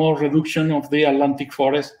more and more reduction of the Atlantic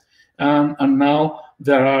forest. And now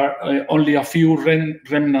there are only a few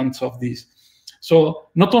remnants of this. So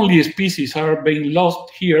not only species are being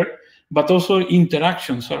lost here, but also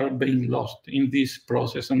interactions are being lost in this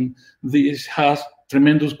process. And this has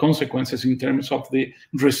tremendous consequences in terms of the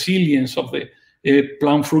resilience of the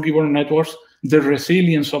plant frugivore networks, the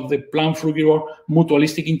resilience of the plant frugivore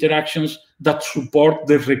mutualistic interactions that support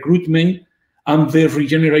the recruitment and the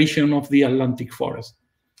regeneration of the Atlantic forest.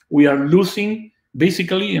 We are losing,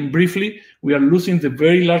 basically and briefly, we are losing the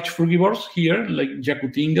very large frugivores here, like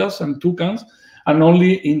jacutingas and toucans, and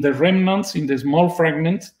only in the remnants, in the small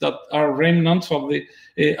fragments that are remnants of the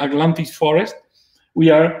Atlantic forest, we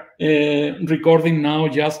are recording now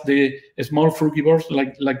just the small frugivores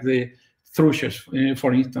like the thrushes,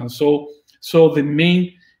 for instance. So the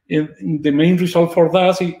main result for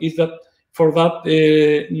that is that for that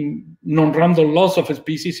non-random loss of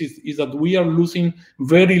species is that we are losing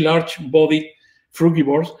very large bodied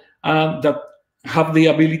frugivores that have the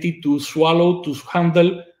ability to swallow, to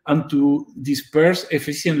handle, and to disperse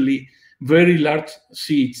efficiently very large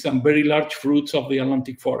seeds and very large fruits of the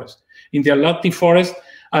Atlantic forest. In the Atlantic forest,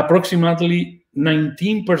 approximately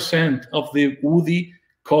 19% of the woody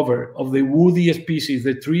cover, of the woody species,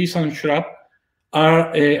 the trees and shrubs,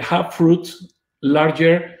 have fruits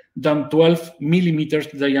larger than 12 millimeters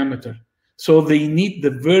diameter. So they need the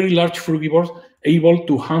very large frugivores able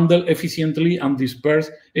to handle efficiently and disperse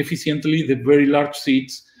efficiently the very large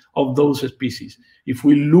seeds of those species. If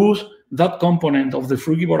we lose that component of the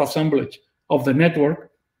frugivore assemblage of the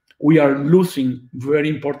network, we are losing very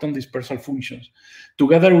important dispersal functions.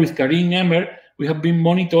 Together with Karim Emmer, we have been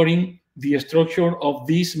monitoring the structure of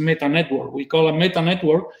this meta-network. We call a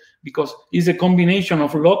meta-network because it's a combination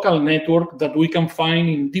of local network that we can find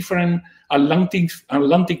in different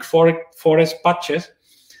Atlantic forest patches,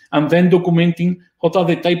 and then documenting what are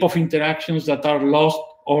the type of interactions that are lost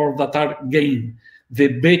or that are gained.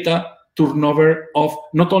 The beta turnover of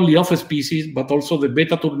not only of species, but also the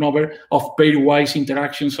beta turnover of pairwise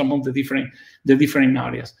interactions among the different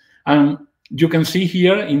areas. And you can see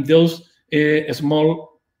here in those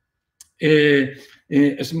small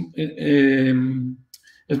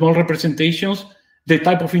representations the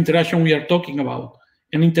type of interaction we are talking about.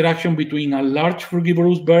 An interaction between a large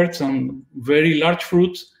frugivorous birds and very large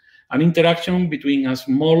fruits, an interaction between a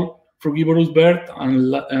small frugivorous bird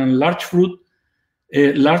and large fruit,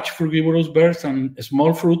 large frugivorous birds and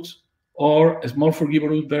small fruits, or small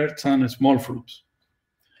frugivorous birds and small fruits.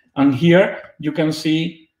 And here you can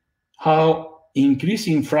see how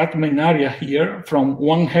increasing fragment area here from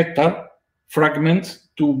 1 hectare fragments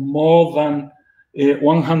to more than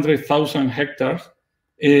 100,000 hectares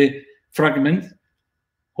fragments.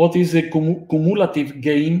 What is the cumulative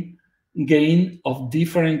gain gain of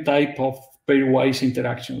different type of pairwise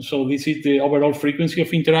interactions. So this is the overall frequency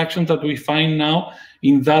of interactions that we find now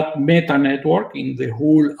in that meta network in the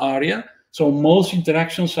whole area. So most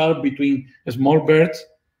interactions are between small birds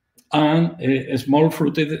and small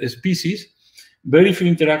fruited species. Very few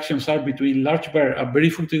interactions are between large bird and very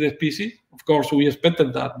fruited species. Of course, we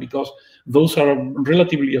expected that because those are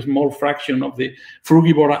relatively a small fraction of the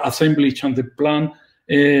frugivore assemblage and the plant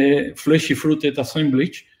fleshy fruited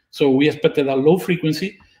assemblage. So we expected a low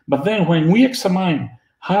frequency. But then when we examine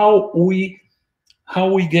how we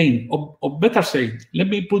gain, or better say, let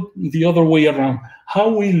me put the other way around, how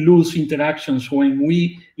we lose interactions when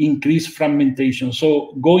we increase fragmentation.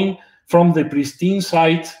 So going from the pristine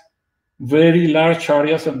sites, very large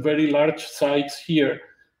areas and very large sites here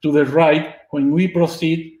to the right, when we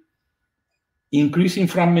proceed increasing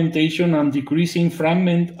fragmentation and decreasing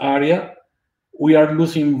fragment area, we are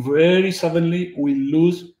losing very suddenly, we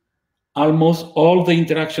lose almost all the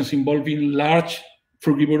interactions involving large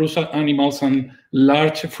frugivorous animals and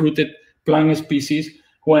large fruited plant species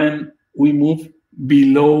when we move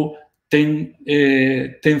below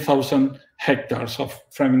 10,000 hectares of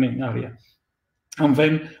fragment area. And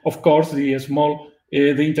then, of course, the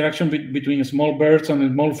interaction between small birds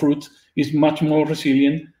and small fruits is much more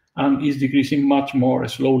resilient and is decreasing much more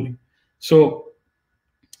slowly. So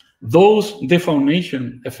those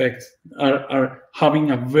defaunation effects are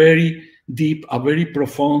having a very deep, a very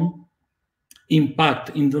profound impact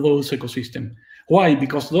in those ecosystems. Why?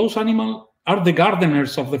 Because those animals are the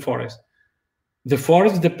gardeners of the forest. The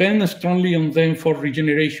forest depends strongly on them for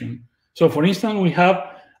regeneration. So, for instance, we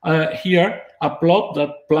have here a plot that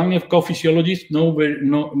plant ecophysiologists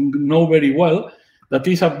know very well, that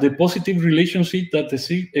is the positive relationship that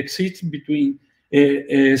exists between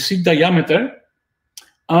seed diameter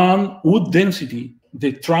and wood density,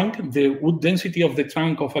 the wood density of the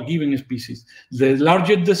trunk of a given species. The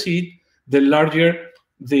larger the seed, the larger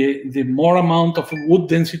the more amount of wood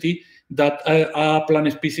density that a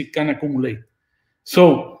plant species can accumulate.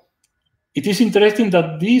 So it is interesting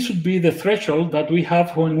that this would be the threshold that we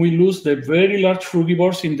have when we lose the very large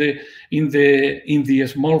frugivores in the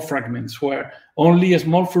small fragments, where only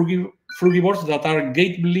small frugivores that are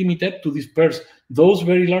gate limited to disperse those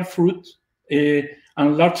very large fruits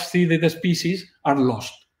and large seeded species are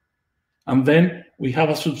lost. And then we have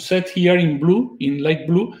a subset here in blue, in light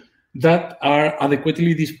blue, that are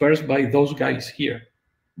adequately dispersed by those guys here.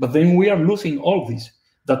 But then we are losing all these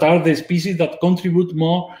that are the species that contribute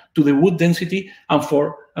more to the wood density and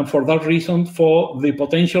for that reason for the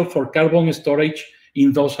potential for carbon storage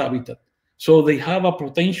in those habitats. So they have a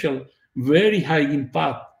potential very high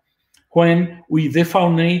impact. When we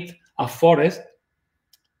defaunate a forest,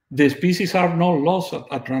 the species are not lost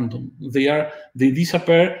at random. They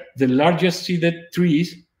disappear. The largest seeded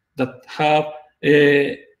trees that have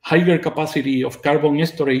a higher capacity of carbon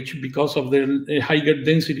storage because of their higher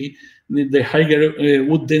density, the higher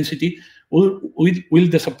wood density, will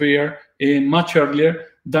disappear much earlier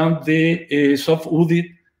than the soft-wooded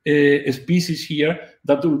species here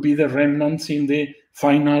that will be the remnants in the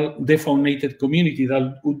final defaunated community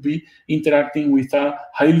that would be interacting with a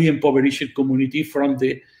highly impoverished community from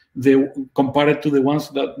compared to the one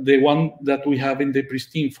that we have in the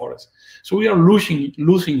pristine forest. So we are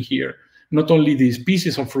losing here not only the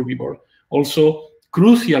species of frugivore, also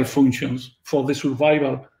crucial functions for the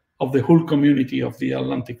survival of the whole community of the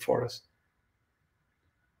Atlantic forest.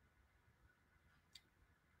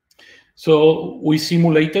 So we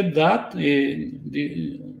simulated that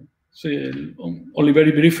only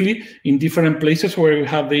very briefly in different places where we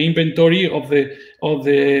have the inventory of the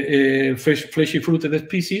fleshy fruited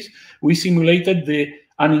species. We simulated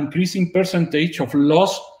an increasing percentage of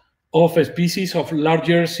loss of a species of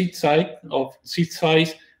larger seed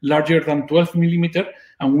size larger than 12 millimeter,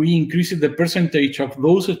 and we increased the percentage of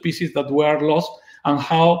those species that were lost and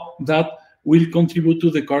how that will contribute to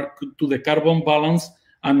the carbon balance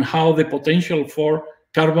and how the potential for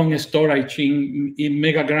carbon storage in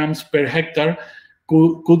megagrams per hectare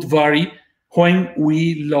could vary when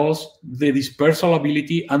we lost the dispersal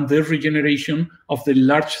ability and the regeneration of the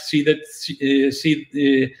large seeded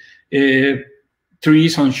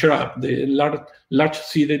trees and shrubs, the large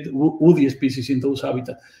seeded woody species in those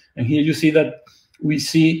habitats. And here you see that we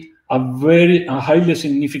see a highly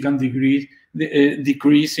significant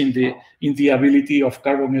decrease in the ability of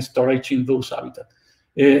carbon storage in those habitats.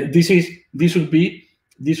 This would be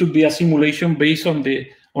a simulation based on a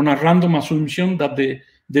random assumption that the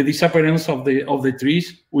disappearance of the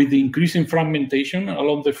trees with the increasing fragmentation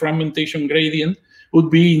along the fragmentation gradient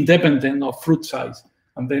would be independent of fruit size,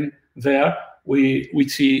 and then there we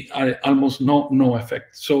see almost no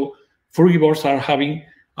effect. So frugivores are having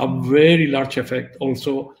a very large effect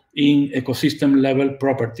also in ecosystem level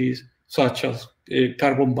properties, such as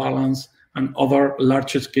carbon balance and other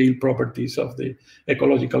large-scale properties of the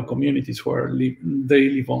ecological communities where they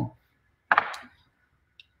live on.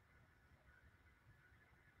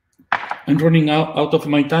 I'm running out of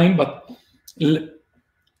my time, but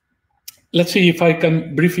let's see if I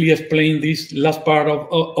can briefly explain this last part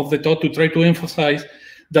of the talk to try to emphasize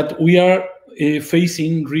that we are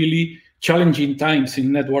facing really challenging times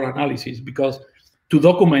in network analysis, because to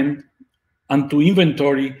document and to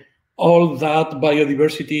inventory all that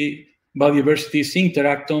biodiversity's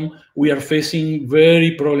interactome, we are facing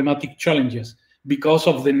very problematic challenges because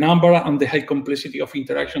of the number and the high complexity of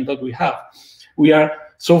interaction that we have.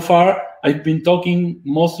 So far, I've been talking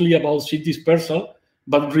mostly about seed dispersal,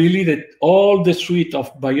 but really all the suite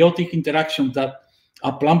of biotic interactions that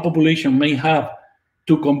a plant population may have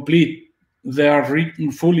to complete their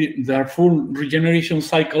full regeneration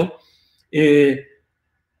cycle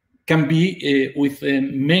can be with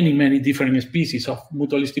many different species of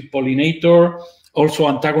mutualistic pollinator, also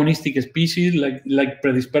antagonistic species like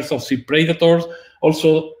predispersal seed predators,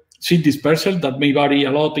 also seed dispersal that may vary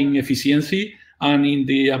a lot in efficiency and in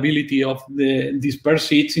the ability of the dispersed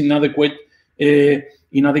seeds in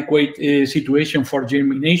inadequate situation for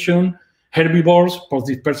germination, herbivores,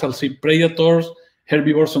 post-dispersal seed predators,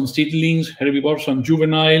 herbivores on seedlings, herbivores on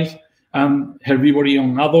juveniles, and herbivory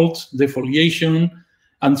on adults, defoliation,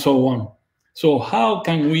 and so on. So how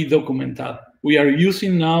can we document that? We are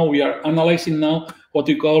analyzing now what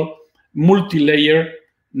we call multi-layer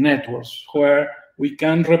networks, where we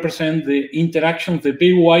can represent the interactions, the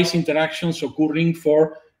pairwise interactions occurring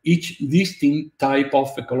for each distinct type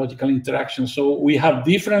of ecological interaction. So we have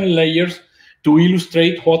different layers to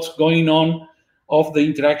illustrate what's going on of the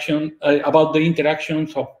interaction, about the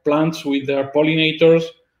interactions of plants with their pollinators,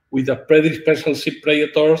 with the predispersal seed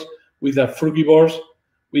predators, with the frugivores,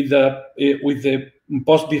 with the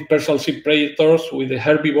post-dispersal seed predators, with the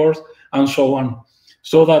herbivores, and so on.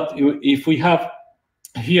 So that if we have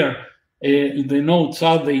here the nodes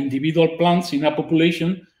are the individual plants in a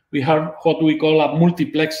population, we have what we call a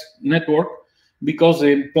multiplex network, because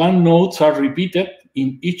the plant nodes are repeated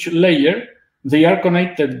in each layer. They are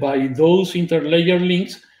connected by those interlayer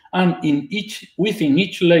links, and within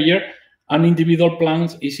each layer, an individual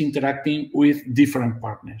plant is interacting with different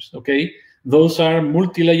partners, okay? Those are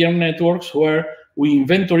multi-layer networks where we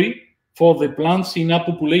inventory for the plants in a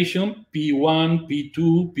population, P1,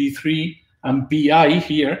 P2, P3, and PI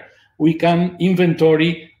here. We can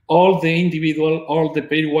inventory all the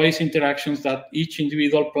pairwise interactions that each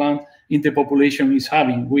individual plant in the population is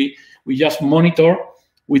having. We just monitor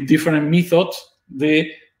with different methods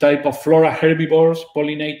the type of flora, herbivores,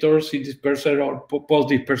 pollinators, seed disperser, or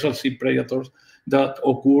post-dispersal seed predators that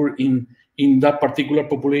occur in that particular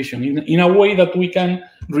population, in a way that we can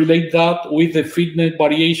relate that with the fitness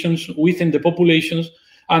variations within the populations.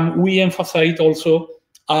 And we emphasize also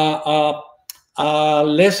a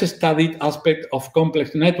less studied aspect of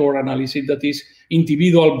complex network analysis, that is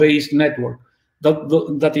individual-based network.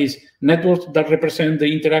 That is networks that represent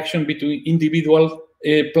the interaction between individual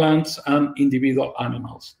plants and individual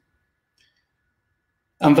animals.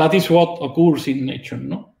 And that is what occurs in nature,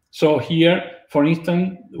 no? So here, for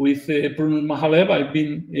instance, with Prunus Mahalev,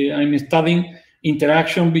 I'm studying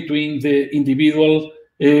interaction between the individual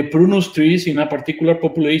Prunus trees in a particular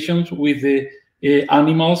population with the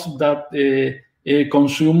animals that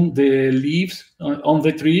consume the leaves on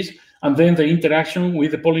the trees, and then the interaction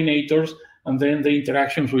with the pollinators, and then the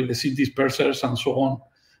interactions with the seed dispersers, and so on.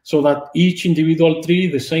 So that each individual tree,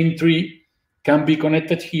 the same tree, can be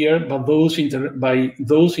connected here by those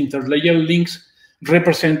interlayer links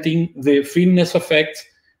representing the fitness effects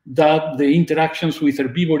that the interactions with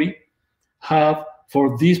herbivory have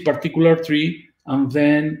for this particular tree, and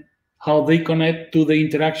then how they connect to the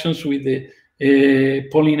interactions with the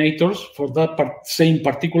pollinators for that same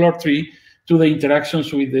particular tree, to the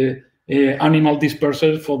interactions with the animal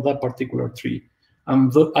dispersers for that particular tree.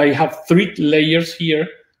 And I have 3 layers here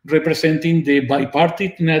representing the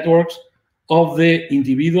bipartite networks of the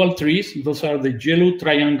individual trees. Those are the yellow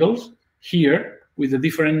triangles here with the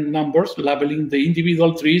different numbers labeling the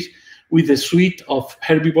individual trees, with the suite of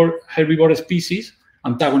herbivore species,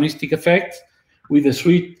 antagonistic effects, with the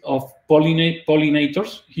suite of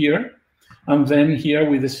pollinators here, and then here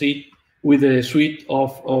with the suite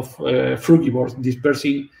of frugivores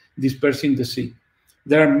dispersing the seed.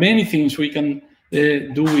 There are many things we can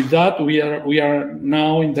do with that. We are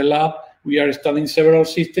now in the lab. We are studying several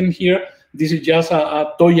systems here. This is just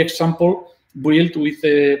a toy example built with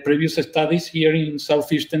previous studies here in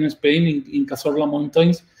southeastern Spain, in Cazorla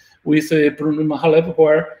Mountains, with Prunus Mahalev,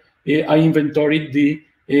 where I inventoried the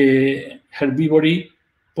herbivory,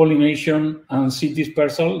 pollination, and seed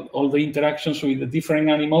dispersal, all the interactions with the different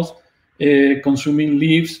animals consuming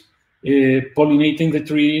leaves, pollinating the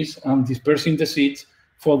trees, and dispersing the seeds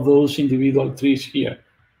for those individual trees here.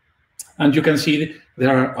 And you can see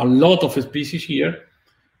there are a lot of species here.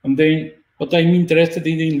 And then what I'm interested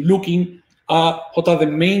in looking at what are the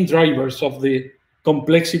main drivers of the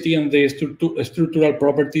complexity and the structural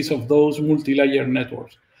properties of those multi-layer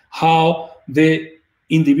networks. How the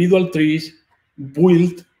individual trees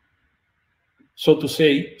build, so to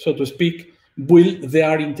speak, build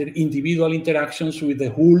their individual interactions with the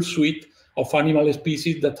whole suite of animal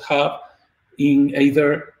species that have in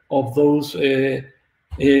either of those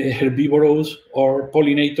herbivorous or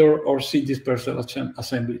pollinator or seed dispersal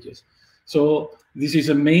assemblages. So this is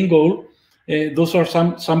a main goal. Those are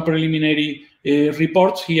some preliminary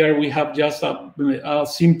reports. Here we have just a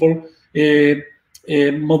simple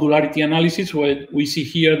modularity analysis where we see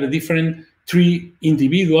here the different tree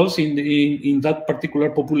individuals in that particular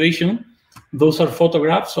population. Those are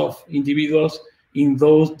photographs of individuals in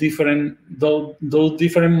those different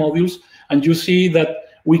modules, and you see that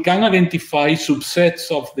we can identify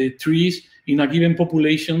subsets of the trees in a given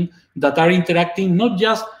population that are interacting not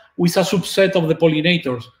just with a subset of the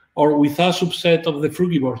pollinators or with a subset of the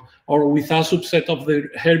frugivores or with a subset of the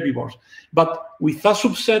herbivores, but with a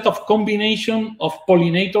subset of combination of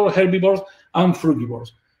pollinator, herbivores, and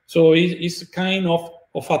frugivores. So it's kind of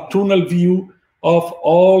a tunnel view of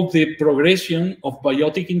all the progression of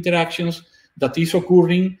biotic interactions that is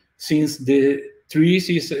occurring since the trees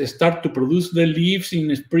start to produce the leaves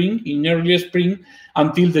in spring, in early spring,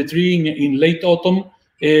 until the tree in late autumn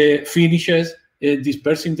finishes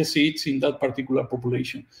dispersing the seeds in that particular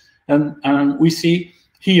population. And we see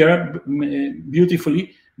here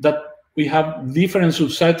beautifully that we have different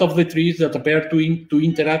subsets of the trees that appear to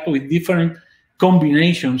interact with different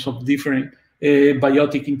combinations of different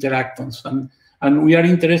biotic interactants. And we are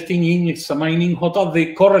interested in examining what are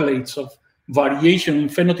the correlates of variation in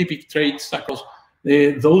phenotypic traits across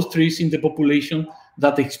those trees in the population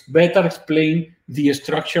that better explain the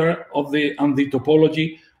structure of and the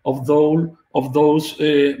topology of those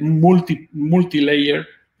multi-layer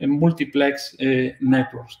and multiplex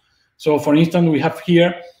networks. So, for instance, we have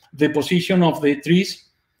here the position of the trees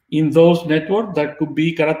in those networks that could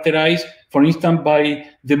be characterized, for instance, by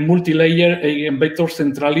the multi-layer eigenvector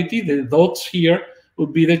centrality. The dots here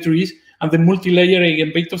would be the trees, and the multi-layer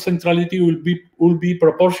eigenvector centrality will be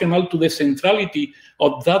proportional to the centrality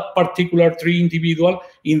of that particular tree individual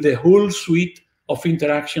in the whole suite of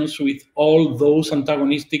interactions with all those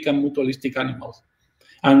antagonistic and mutualistic animals.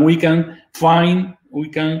 And we can find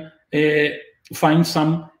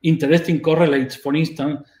some interesting correlates. For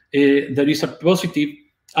instance, there is a positive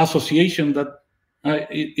association that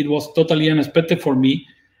it was totally unexpected for me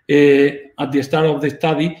at the start of the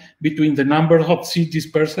study between the number of seed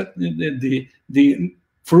dispersal, the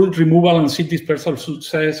fruit removal and seed dispersal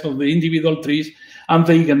success of the individual trees, and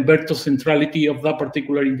the eigenvector centrality of that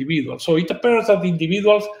particular individual. So it appears that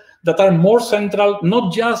individuals that are more central,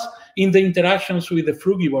 not just in the interactions with the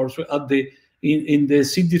frugivores in the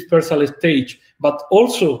seed dispersal stage, but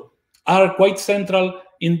also are quite central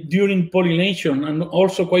during pollination, and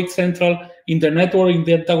also quite central in the network, in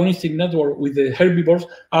the antagonistic network with the herbivores,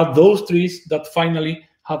 are those trees that finally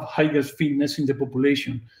have highest fitness in the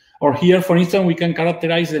population. Or here, for instance, we can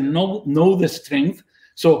characterize the node strength.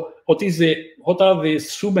 So what are the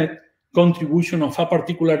summed contribution of a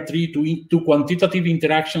particular tree to quantitative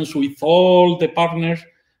interactions with all the partners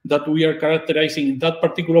that we are characterizing in that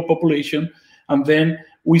particular population? And then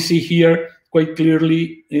we see here quite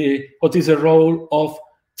clearly what is the role of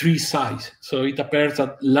tree size. So it appears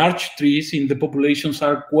that large trees in the populations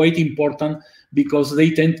are quite important because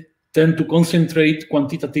they tend to concentrate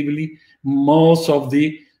quantitatively most of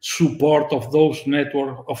the support of those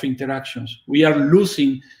network of interactions. We are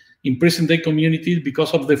losing in present-day communities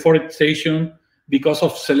because of deforestation, because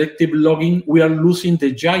of selective logging. We are losing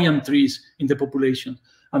the giant trees in the population,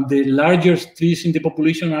 and the largest trees in the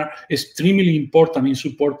population are extremely important in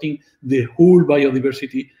supporting the whole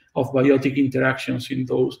biodiversity of biotic interactions in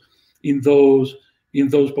those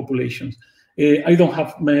populations. I don't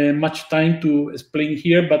have much time to explain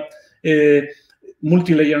here, but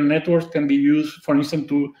multi-layer networks can be used, for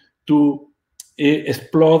instance, to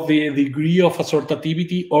explore the degree of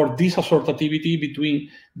assortativity or disassortativity between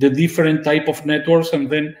the different type of networks, and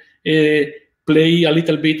then play a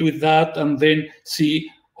little bit with that, and then see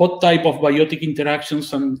what type of biotic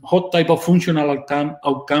interactions and what type of functional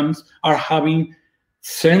outcomes are having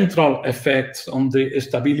central effects on the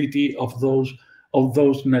stability of those of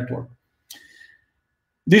those networks.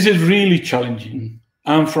 This is really challenging.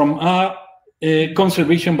 And from a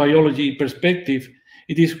conservation biology perspective,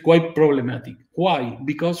 it is quite problematic. Why?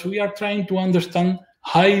 Because we are trying to understand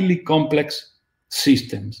highly complex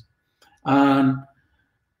systems. And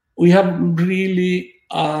we have really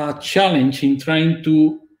a challenge in trying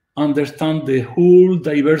to understand the whole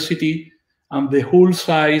diversity and the whole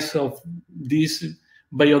size of this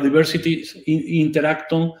biodiversity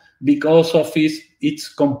interactome because of its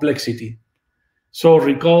complexity. So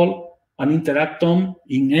recall an interactome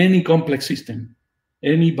in any complex system,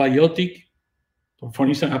 any biotic, for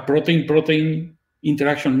instance, a protein-protein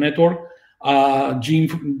interaction network, a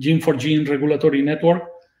gene-for-gene regulatory network,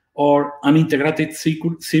 or an integrated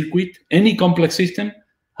circuit. Any complex system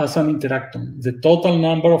has an interactome. The total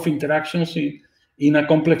number of interactions in a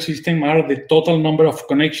complex system are the total number of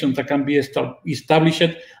connections that can be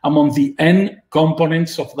established among the n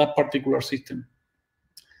components of that particular system.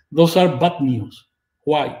 Those are bad news.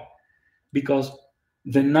 Why? Because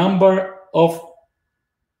the number of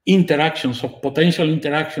interactions, of potential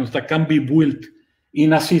interactions that can be built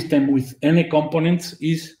in a system with n components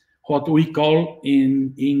is what we call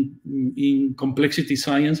in complexity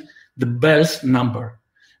science the Bell's number.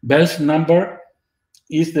 Bell's number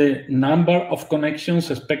is the number of connections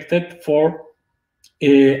expected for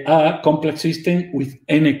a complex system with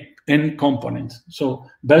n components. So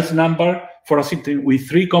Bell's number for a system with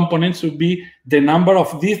 3 components would be the number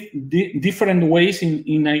of different ways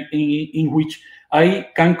in which I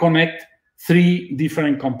can connect 3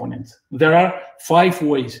 different components. There are 5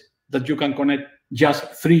 ways that you can connect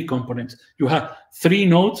just 3 components. You have 3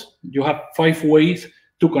 nodes, you have 5 ways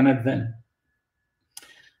to connect them.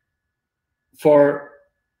 For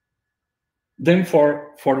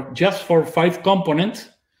just 5 components,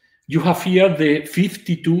 you have here the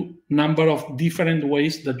 52 number of different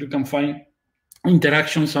ways that you can find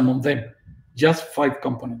interactions among them, just 5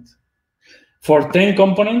 components. For 10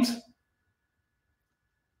 components,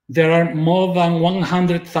 there are more than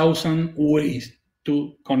 100,000 ways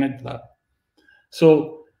to connect that.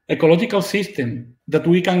 So ecological system that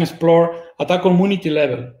we can explore at a community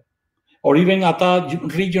level, or even at a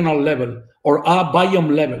regional level, or a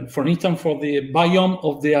biome level, for instance, for the biome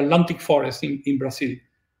of the Atlantic forest in Brazil.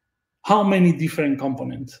 How many different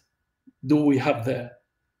components do we have there?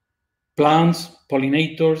 Plants,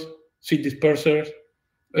 pollinators, seed dispersers,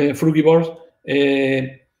 frugivores,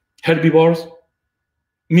 herbivores,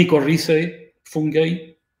 mycorrhizae,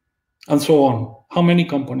 fungi, and so on. How many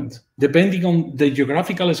components? Depending on the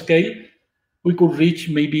geographical scale, we could reach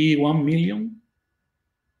maybe 1 million.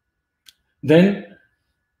 Then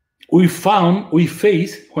we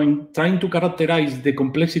face, when trying to characterize the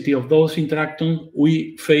complexity of those interactions,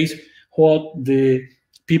 we face what the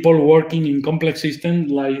people working in complex systems,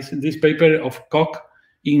 like this paper of Koch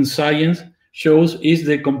in Science, shows is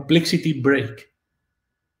the complexity break.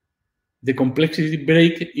 The complexity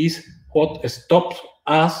break is what stops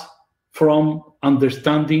us from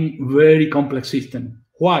understanding very complex systems.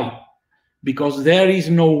 Why? Because there is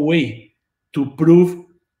no way to prove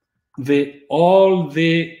all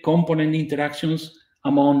the component interactions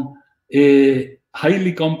among a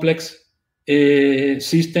highly complex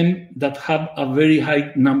system that have a very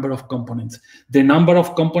high number of components. The number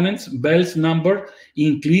of components, Bell's number,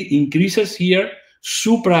 increases here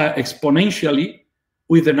supra-exponentially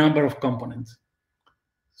with the number of components.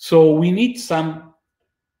 So we need some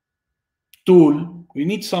tool, we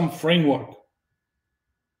need some framework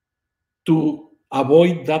to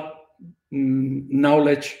avoid that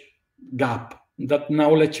knowledge gap, that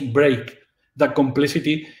knowledge break, that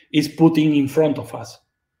complexity is putting in front of us.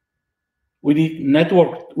 We need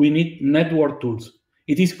network tools.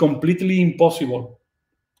 It is completely impossible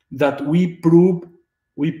that we probe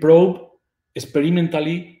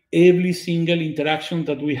experimentally every single interaction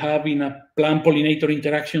that we have in a plant pollinator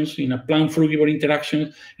interactions, in a plant frugivore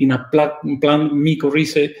interaction, in a plant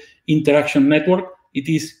mycorrhizae interaction network. It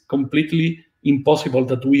is completely impossible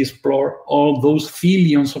that we explore all those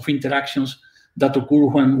billions of interactions that occur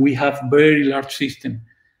when we have very large systems.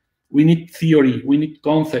 We need theory, we need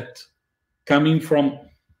concepts coming from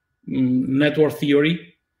network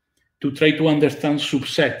theory to try to understand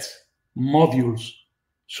subsets, modules,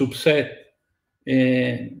 subset,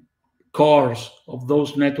 cores of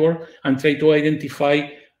those networks, and try to identify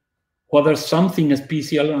whether something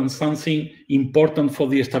special and something important for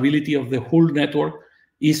the stability of the whole network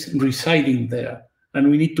is residing there. And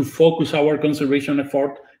we need to focus our conservation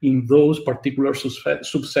effort in those particular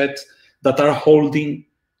subsets that are holding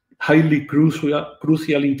highly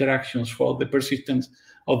crucial interactions for the persistence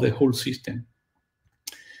of the whole system.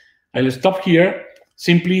 I'll stop here.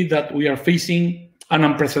 simply that we are facing an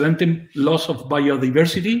unprecedented loss of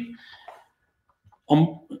biodiversity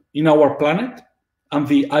in our planet, and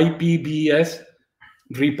the IPBES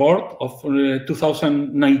report of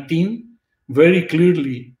 2019 very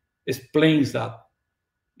clearly explains that.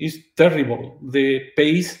 It's terrible, the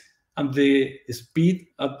pace and the speed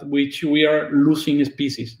at which we are losing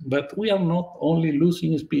species. But we are not only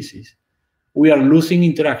losing species, we are losing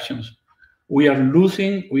interactions. We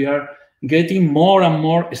are getting more and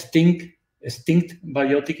more extinct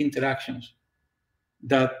biotic interactions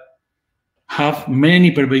that have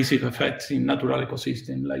many pervasive effects in natural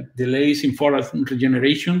ecosystem, like delays in forest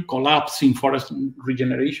regeneration, collapse in forest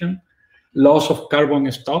regeneration, loss of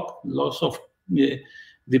carbon stock, loss of the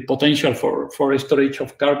potential for storage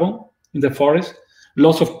of carbon in the forest,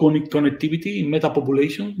 loss of connectivity in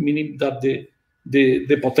metapopulation, meaning that the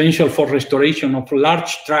potential for restoration of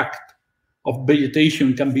large tract of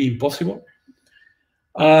vegetation can be impossible.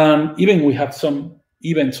 And even we have some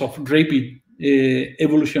events of rapid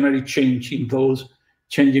evolutionary change in those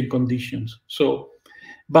changing conditions. So,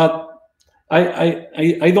 but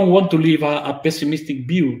I don't want to leave a pessimistic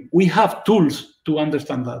view. We have tools to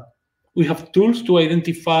understand that. We have tools to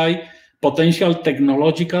identify potential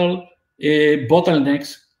technological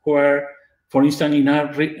bottlenecks where, for instance, in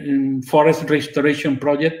our forest restoration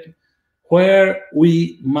project, where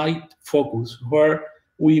we might focus, for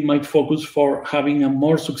having a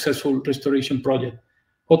more successful restoration project.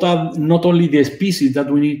 What are not only the species that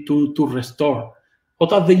we need to restore,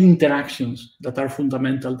 what are the interactions that are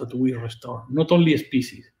fundamental that we restore? Not only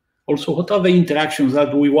species, also what are the interactions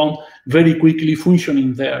that we want very quickly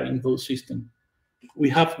functioning there in those systems? We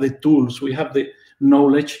have the tools, we have the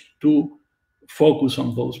knowledge to focus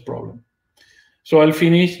on those problems. So I'll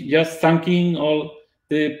finish just thanking all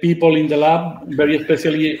the people in the lab, very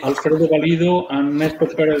especially Alfredo Valido and Nestor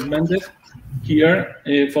Perez Mendez here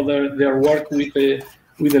for their work with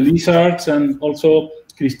the lizards, and also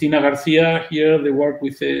Cristina Garcia here, the work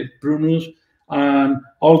with prunus, and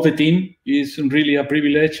all the team. Is really a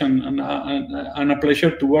privilege and a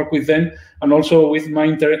pleasure to work with them, and also with my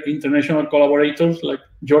international collaborators like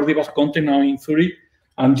Jordi Vasconte now in Zurich,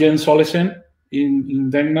 and Jens Olesen in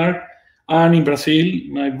Denmark, and in Brazil,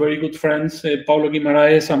 my very good friends, Paulo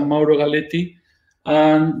Guimaraes and Mauro Galetti,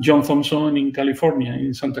 and John Thompson in California,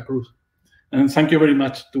 in Santa Cruz. And thank you very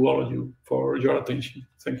much to all of you for your attention.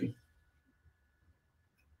 Thank you.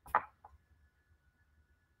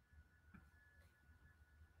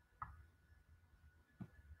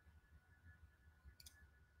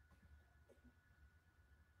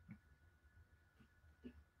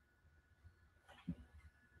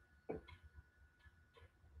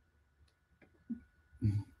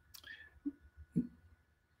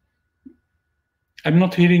 I'm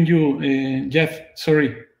not hearing you, Jeff,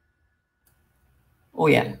 sorry. Oh,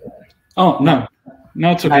 yeah. Oh, no.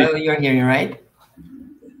 Now it's okay. Now you're hearing, right?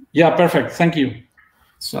 Yeah, perfect. Thank you.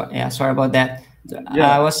 So, yeah, sorry about that.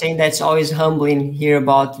 Yeah. I was saying that it's always humbling here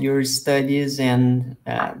about your studies and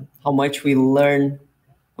how much we learn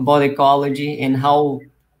about ecology and how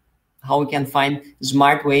we can find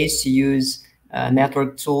smart ways to use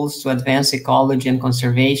network tools to advance ecology and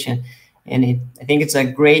conservation. And I think it's a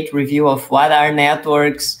great review of what are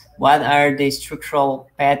networks, what are the structural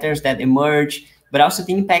patterns that emerge, but also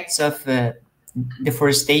the impacts of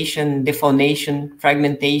deforestation, defaunation,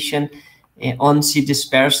 fragmentation on seed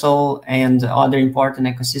dispersal and other important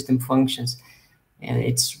ecosystem functions. And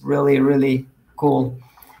it's really, really cool.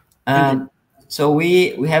 So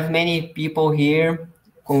we have many people here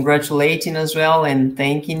congratulating as well and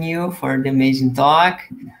thanking you for the amazing talk.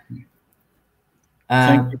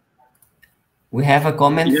 Thank you. We have a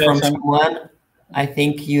comment from someone, I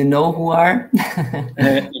think you know who are.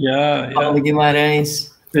 Paulo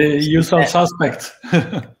Guimarães. The usual suspects.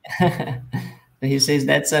 He says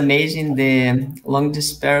that's amazing, the long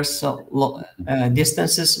dispersal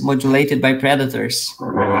distances modulated by predators.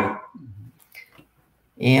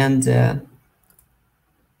 And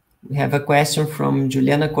we have a question from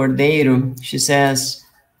Juliana Cordeiro. She says,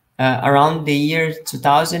 around the year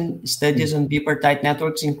 2000, studies on bipartite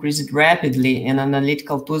networks increased rapidly and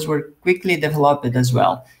analytical tools were quickly developed as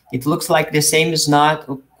well. It looks like the same is not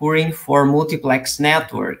occurring for multiplex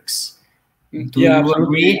networks. Do you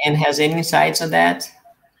agree and has any insights on that?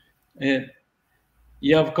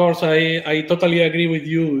 Yeah, of course, I totally agree with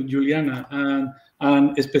you, Juliana.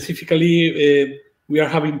 And specifically, we are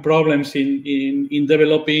having problems in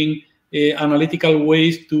developing analytical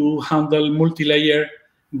ways to handle multi-layer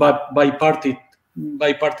but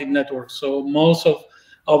bipartite networks. So most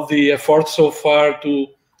of the efforts so far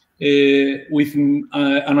with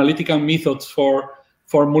analytical methods for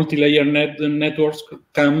for multi-layer networks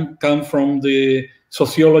come from the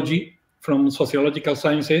sociology, from sociological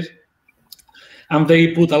sciences, and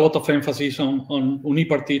they put a lot of emphasis on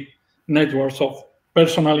unipartite networks of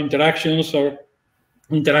personal interactions or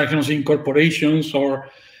interactions in corporations or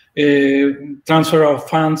transfer of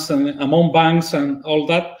funds among banks and all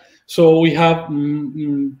that. So we have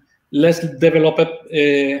less developed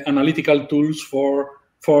analytical tools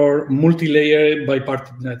for multi-layer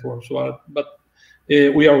bipartite networks. But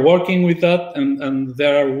we are working with that, and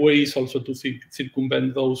there are ways also to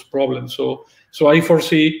circumvent those problems. So I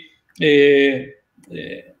foresee a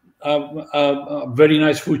very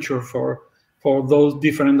nice future for those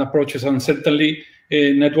different approaches, and certainly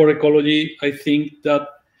network ecology, I think that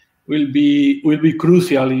will be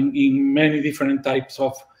crucial in many different types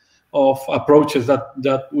of approaches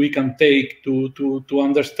that we can take to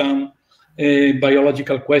understand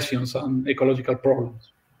biological questions and ecological problems.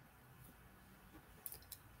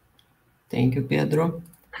 Thank you, Pedro.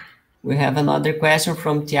 We have another question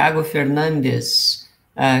from Tiago Fernandez.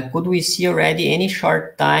 Could we see already any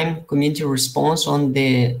short time community response on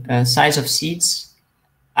the size of seeds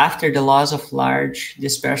after the loss of large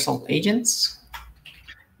dispersal agents?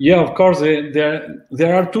 Yeah, of course.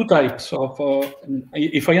 There are two types of.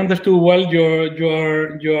 If I understood well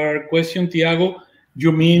your question, Tiago,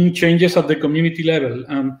 you mean changes at the community level,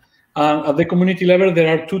 and at the community level there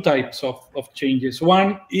are two types of changes.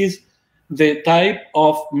 One is the type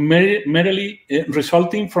of merely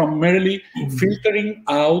resulting from merely filtering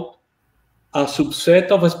out a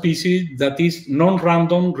subset of a species that is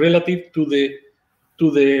non-random relative to the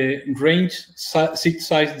range seed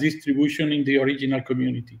size distribution in the original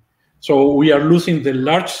community. So we are losing the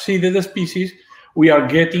large seeded species. We are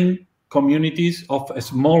getting communities of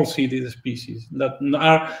small seeded species that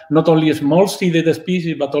are not only small seeded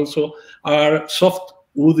species, but also are soft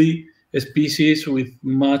woody species with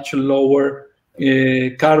much lower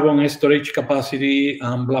carbon storage capacity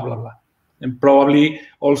and blah, blah, blah. And probably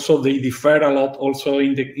also they differ a lot also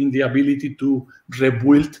in the ability to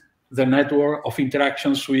rebuild the network of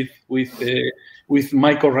interactions with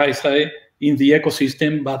mycorrhizae in the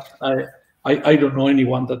ecosystem, but I don't know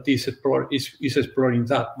anyone that is exploring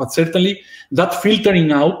that. But certainly that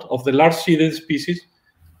filtering out of the large seeded species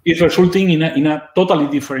is resulting in a totally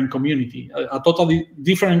different community, a totally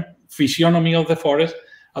different physiognomy of the forest,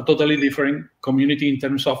 a totally different community in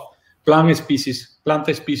terms of plant species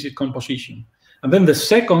composition. And then the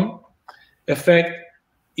second effect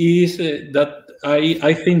is that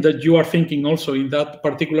I think that you are thinking also in that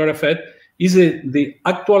particular effect is the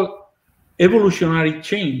actual evolutionary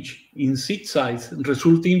change in seed size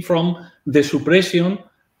resulting from the suppression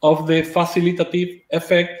of the facilitative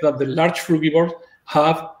effect that the large frugivores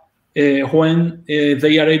have when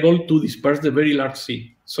they are able to disperse the very large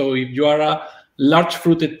seed. So if you are a large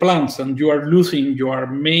fruited plants and you are losing your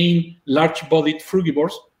main large-bodied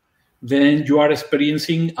frugivores, then you are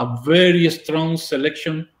experiencing a very strong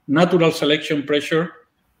natural selection pressure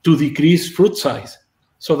to decrease fruit size,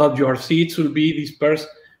 so that your seeds will be dispersed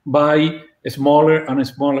by smaller and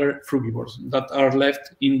smaller frugivores that are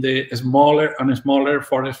left in the smaller and smaller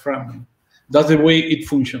forest fragment. That's the way it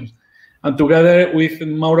functions. And together with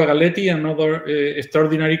Mauro Galetti and other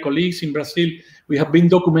extraordinary colleagues in Brazil, we have been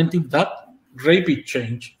documenting that rapid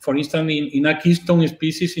change. For instance, in a keystone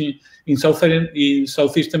species in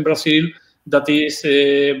southeastern Brazil, that is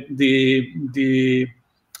the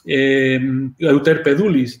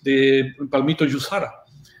Euterpedulis, the Palmito jussara.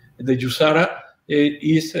 The jussara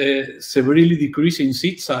is severely decreasing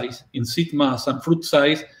seed size, in seed mass and fruit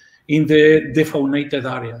size in the defaunated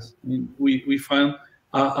areas. We found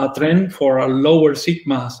a trend for a lower seed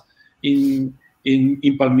mass in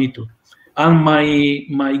Palmito. And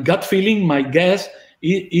my gut feeling, my guess,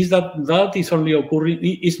 is that is only occurring.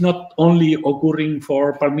 It's not only occurring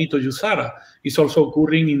for Palmito jussara. It's also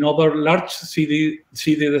occurring in other large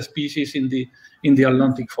seeded species in the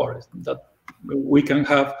Atlantic forest. That we can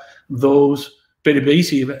have those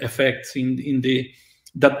pervasive effects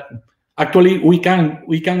that actually we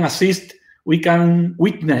can assist, we can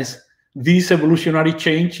witness this evolutionary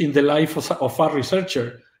change in the life of a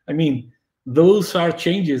researcher. I mean, those are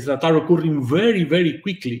changes that are occurring very, very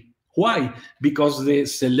quickly. Why? Because the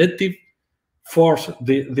selective force,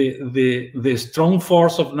 the strong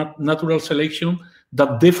force of natural selection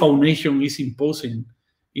that defaunation is imposing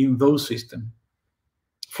in those systems.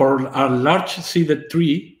 For a large seeded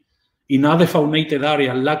tree in a defaunated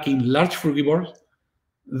area lacking large frugivores,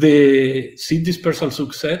 the seed dispersal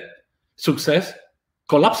success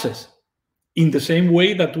collapses in the same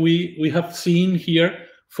way that we have seen here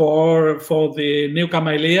for the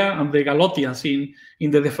Neucamelea and the Galotias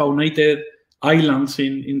in the defaunated islands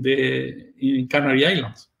in Canary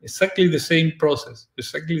Islands. Exactly the same process,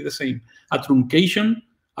 exactly the same. A truncation,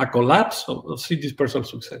 a collapse of seed dispersal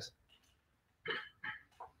success.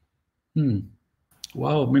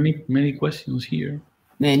 Wow, many questions here.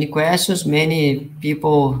 Many questions, many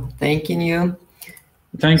people thanking you.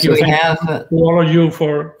 Thank you. Thank you to all of you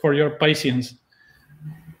for your patience.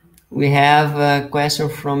 We have a question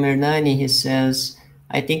from Hernani. He says,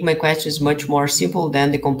 I think my question is much more simple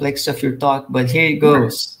than the complexity of your talk, but here it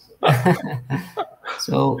goes.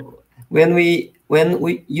 So when we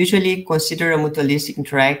usually consider a mutualistic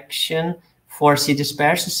interaction for seed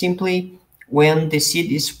dispersion simply when the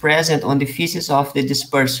seed is present on the feces of the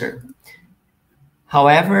disperser.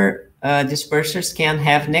 However, dispersers can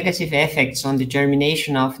have negative effects on the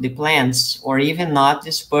germination of the plants or even not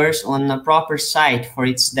disperse on a proper site for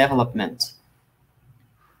its development.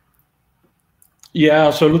 Yeah,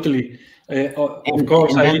 absolutely. Of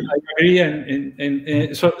course, I agree.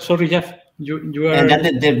 And sorry, Jeff, you are...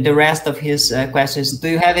 And then the rest of his questions, do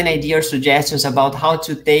you have any idea or suggestions about how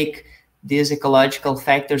to take these ecological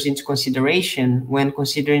factors into consideration when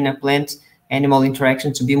considering a plant-animal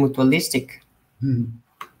interaction to be mutualistic?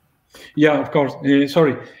 Yeah, of course.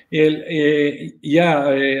 Sorry.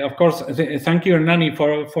 Of course. Thank you, Hernani,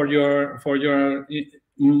 for your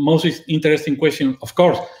most interesting question. Of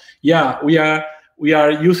course. Yeah, we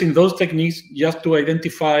are using those techniques just to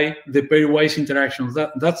identify the pairwise interactions.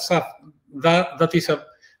 That is a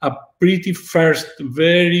pretty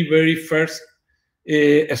very first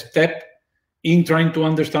step in trying to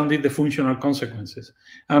understand the functional consequences.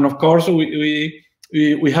 And of course, we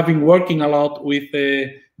have been working a lot with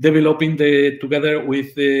developing together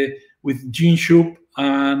with Jean Schupp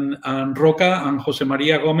and Roca and Jose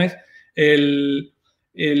Maria Gomez. We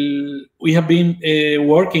have been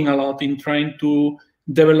working a lot in trying to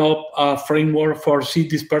develop a framework for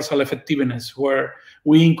seed dispersal effectiveness, where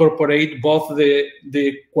we incorporate both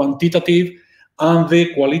the quantitative and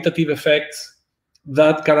the qualitative effects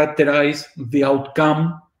that characterize the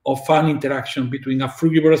outcome of an interaction between a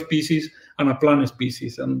frugivorous species and a plant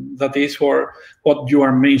species. And that is for what you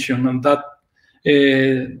are mentioning, and that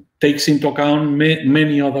takes into account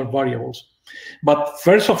many other variables. But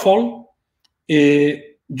first of all,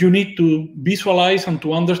 you need to visualize and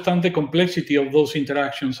to understand the complexity of those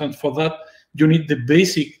interactions. And for that, you need the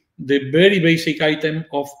very basic item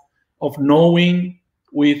of knowing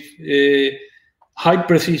with high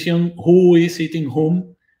precision who is eating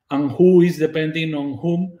whom and who is depending on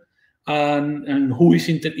whom and who is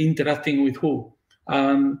interacting with who.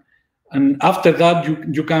 And after that,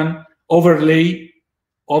 you can overlay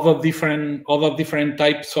other different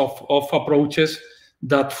types of approaches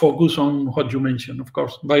that focus on what you mentioned, of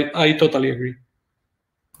course. But I totally agree.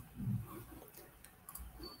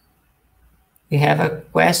 We have a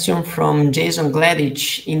question from Jason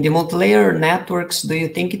Gladich. In the multilayer networks, do you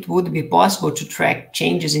think it would be possible to track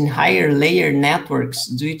changes in higher layer networks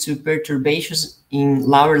due to perturbations in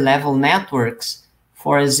lower level networks?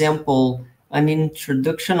 For example, an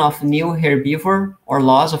introduction of new herbivore or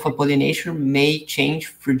loss of a pollinator may change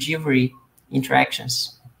frugivorous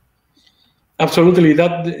interactions. Absolutely.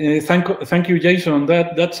 Thank you, Jason.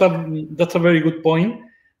 That's a very good point.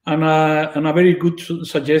 And a very good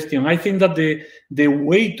suggestion. I think that the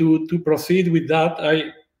way to proceed with that,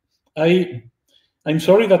 I'm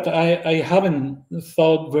sorry that I haven't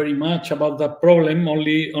thought very much about that problem,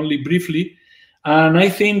 only briefly, and I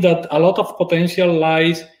think that a lot of potential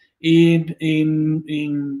lies in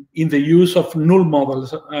the use of null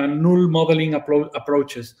models and null modeling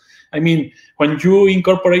approaches. I mean, when you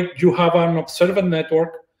incorporate, you have an observed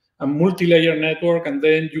network, a multi-layer network, and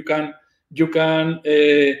then you can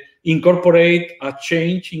incorporate a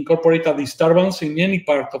change, incorporate a disturbance in any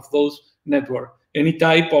part of those network, any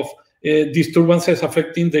type of disturbances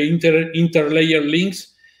affecting the interlayer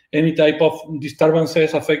links, any type of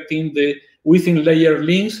disturbances affecting the within layer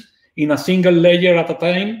links in a single layer at a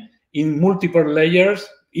time, in multiple layers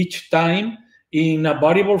each time, in a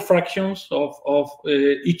variable fractions of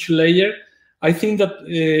each layer. I think that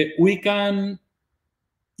we can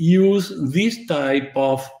use this type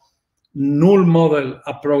of null model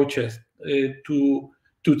approaches to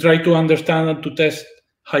try to understand and to test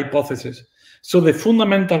hypotheses. So the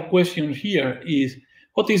fundamental question here is,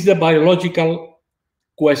 what is the biological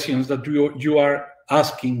questions that you are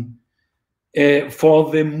asking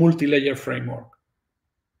for the multi-layer framework?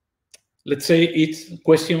 Let's say it's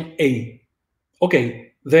question A.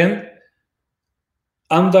 Okay, then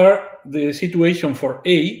under the situation for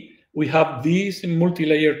A, we have this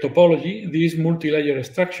multi-layer topology, this multi-layer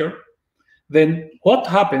structure. Then what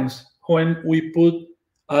happens when we put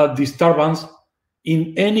a disturbance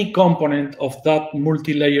in any component of that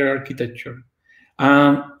multi-layer architecture.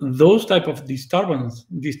 And those type of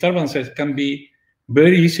disturbances can be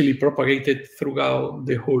very easily propagated throughout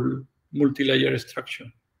the whole multi-layer structure,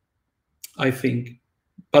 I think.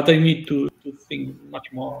 But I need to think much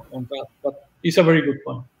more on that. But it's a very good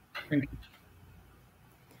point. Thank you.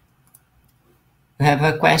 We have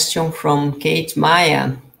a question from Kate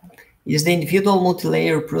Maya. Is the individual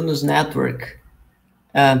multi-layer Prunus network,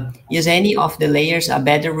 is any of the layers a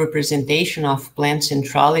better representation of plant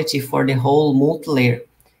centrality for the whole multi-layer?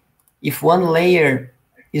 If one layer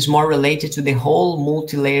is more related to the whole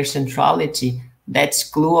multi-layer centrality, that's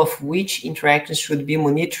clue of which interactions should be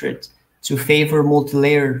monitored to favor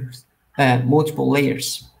multiple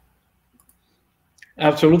layers.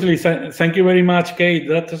 Absolutely. Thank you very much, Kate.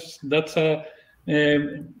 That's a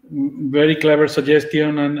very clever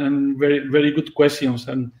suggestion and very good questions,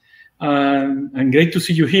 and great to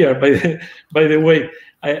see you here. By the way,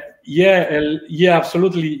 yeah,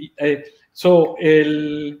 absolutely. So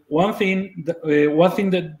one thing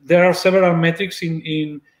that there are several metrics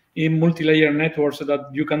in multi-layer networks that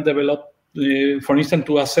you can develop, for instance,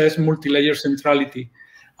 to assess multi-layer centrality,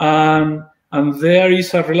 and there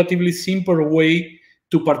is a relatively simple way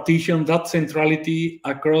to partition that centrality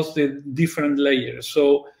across the different layers.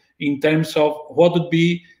 So in terms of what would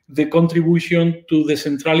be the contribution to the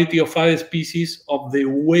centrality of a species of the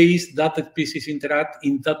ways that the species interact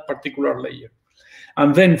in that particular layer.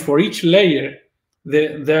 And then for each layer,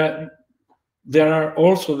 there are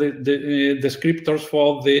also the descriptors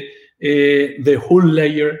for the whole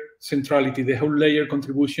layer centrality, the whole layer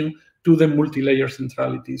contribution to the multi-layer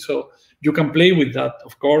centrality. So you can play with that,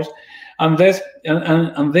 of course. And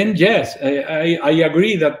then, yes, I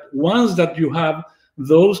agree that once that you have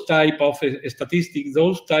those type of statistics,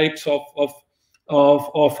 those types of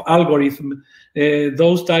algorithms,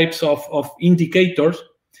 those types of indicators,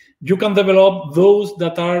 you can develop those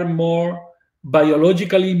that are more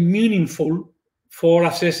biologically meaningful for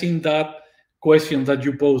assessing that question that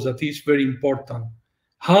you pose, that is very important.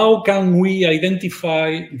 How can we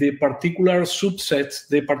identify the particular subsets,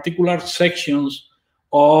 the particular sections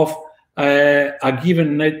of a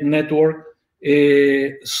given network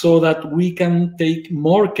so that we can take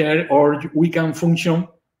more care, or we can function,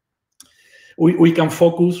 we can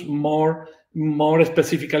focus more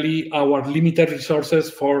specifically our limited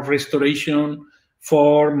resources for restoration,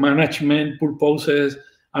 for management purposes,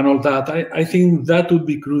 and all that. I think that would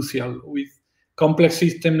be crucial with complex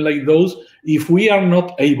systems like those. If we are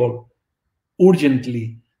not able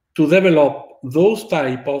urgently to develop those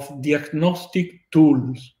type of diagnostic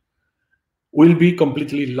tools, will be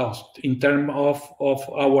completely lost in terms of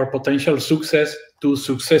our potential success to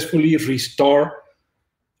successfully restore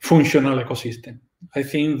functional ecosystem. I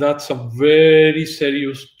think that's a very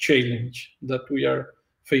serious challenge that we are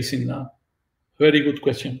facing now. Very good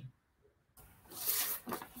question.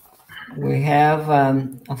 We have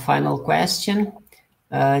a final question.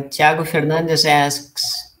 Tiago Fernandez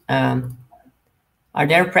asks, are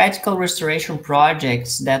there practical restoration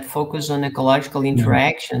projects that focus on ecological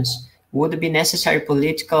interactions? Would it be necessary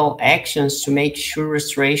political actions to make sure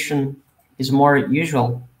restoration is more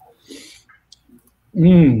usual?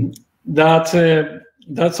 That's a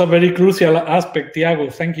very crucial aspect, Tiago.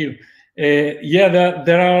 Thank you. Yeah,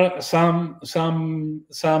 there are some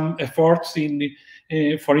efforts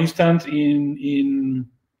for instance, in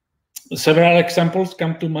several examples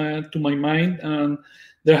come to my mind, and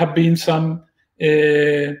there have been some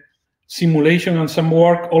simulation and some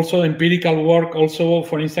work, also empirical work, also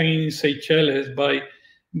for instance in Seychelles by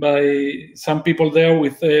some people there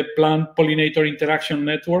with plant pollinator interaction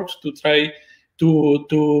networks to try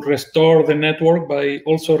to restore the network by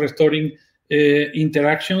also restoring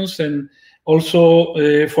interactions. And also,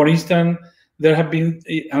 for instance, there have been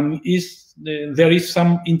there is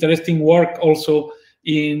some interesting work also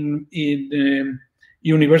in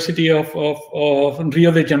University of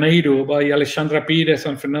Rio de Janeiro by Alexandra Pires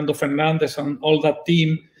and Fernando Fernandez and all that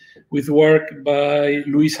team, with work by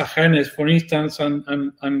Luisa Genes, for instance, and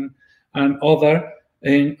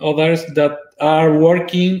others that are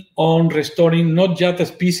working on restoring not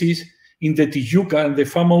just species in the Tijuca and the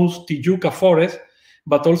famous Tijuca forest,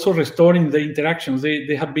 but also restoring the interactions.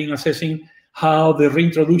 They have been assessing how the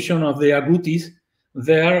reintroduction of the agoutis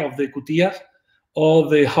there, of the cutillas, or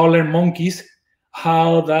the howler monkeys,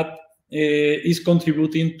 how that is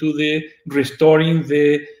contributing to the restoring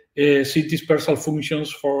the seed dispersal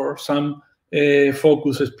functions for some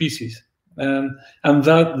focus species. And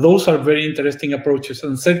those are very interesting approaches.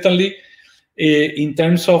 And certainly, in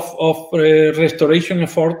terms of restoration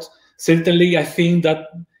efforts, certainly I think that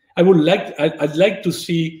I'd like to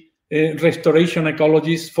see restoration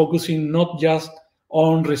ecologists focusing not just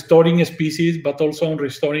on restoring species, but also on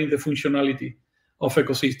restoring the functionality of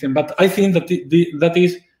ecosystem. But I think that that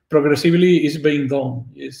is progressively is being done.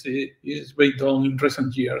 Is being done in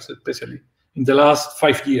recent years, especially in the last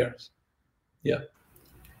 5 years. Yeah.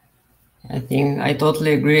 I think I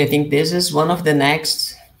totally agree. I think this is one of the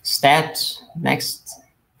next steps, next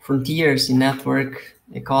frontiers in network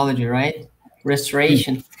ecology, right?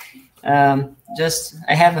 Restoration. I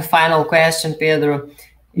have a final question, Pedro.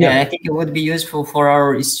 Yeah. I think it would be useful for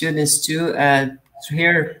our students to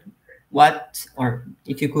hear what, or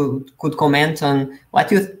if you could comment on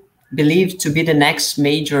what you believe to be the next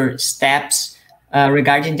major steps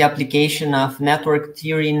regarding the application of network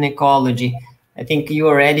theory in ecology. I think you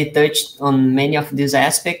already touched on many of these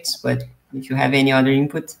aspects, but if you have any other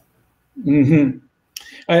input. Mm-hmm.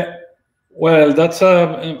 Well, that's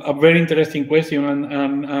a very interesting question,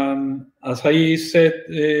 and as I said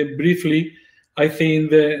briefly, I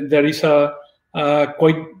think there is a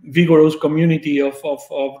quite vigorous community of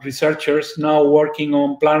researchers now working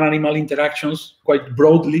on plant-animal interactions quite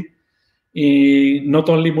broadly, not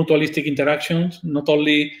only mutualistic interactions, not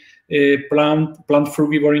only plant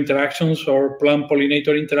frugivore interactions or plant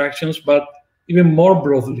pollinator interactions, but even more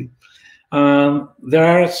broadly. There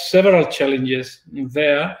are several challenges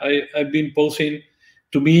there. I've been posing.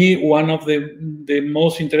 To me, one of the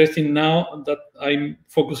most interesting now that I'm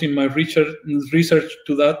focusing my research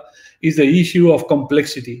to that is the issue of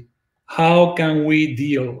complexity. How can we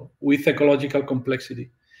deal with ecological complexity?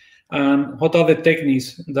 And what are the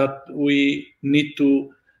techniques that we need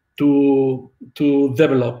to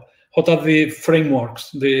develop? What are the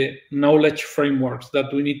frameworks, the knowledge frameworks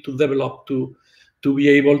that we need to develop to be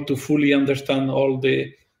able to fully understand all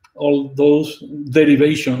those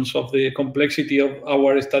derivations of the complexity of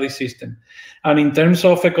our study system? And in terms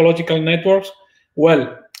of ecological networks,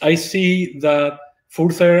 well, I see that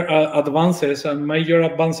further advances and major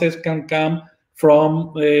advances can come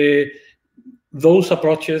from those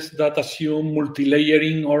approaches that assume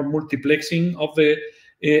multi-layering or multiplexing of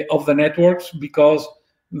the networks, because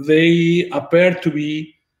they appear to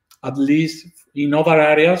be, at least in other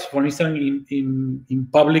areas, for instance, in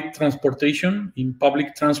public transportation, in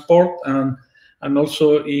public transport, and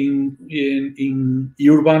also in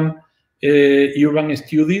urban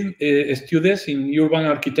studies, in urban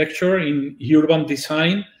architecture, in urban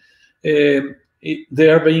design, they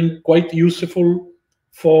are being quite useful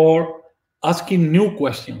for asking new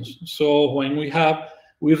questions. So when we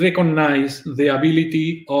recognize the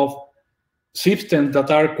ability of systems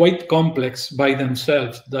that are quite complex by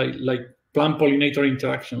themselves, like plant-pollinator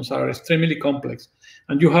interactions are extremely complex,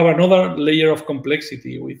 and you have another layer of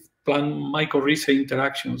complexity with plant mycorrhizae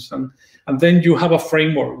interactions, and then you have a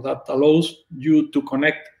framework that allows you to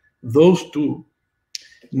connect those two.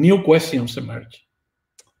 New questions emerge.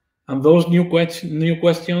 And those new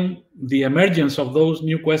questions, the emergence of those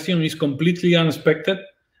new questions is completely unexpected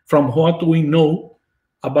from what we know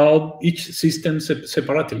about each system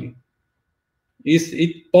separately.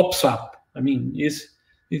 It pops up. I mean, it's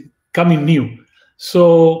coming new.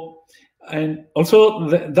 So, and also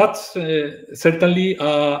that's certainly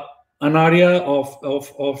an area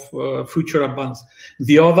of future advance.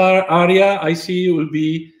 The other area I see will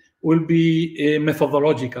be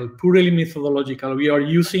methodological, purely methodological.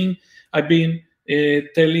 I've been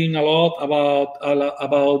telling a lot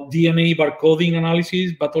about DNA barcoding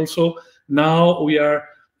analysis, but also now we are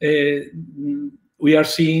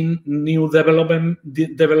seeing new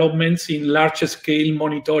developments in large-scale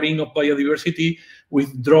monitoring of biodiversity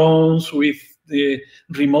with drones, with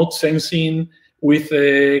remote sensing, with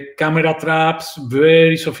camera traps,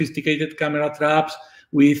 very sophisticated camera traps,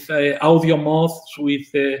 with audio moths, with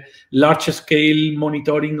large-scale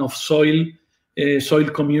monitoring of soil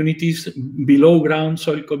communities, below-ground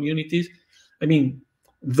soil communities. I mean,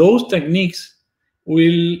 those techniques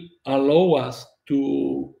will allow us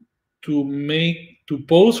to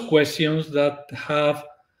pose questions that have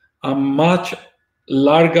a much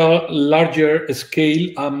larger scale,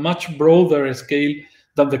 a much broader scale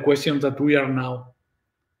than the questions that we are now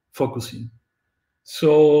focusing.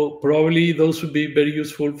 So probably those would be very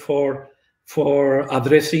useful for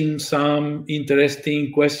addressing some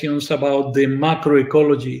interesting questions about the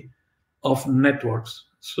macroecology of networks.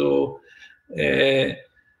 So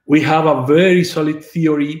we have a very solid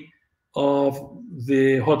theory of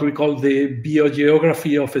what we call the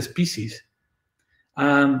biogeography of species.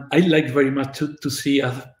 And I'd like very much to see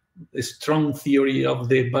a strong theory of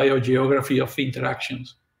the biogeography of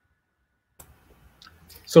interactions.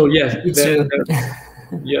 So yes,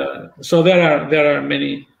 yeah. So there are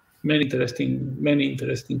many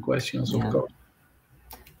interesting questions, of course.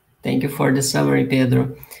 Thank you for the summary,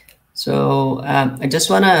 Pedro. So I just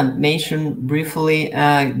want to mention briefly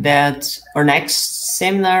that our next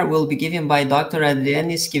seminar will be given by Dr. Adrienne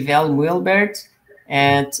Esquivel-Muelbert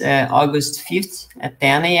at August 5th at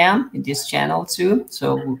 10 a.m. in this channel too.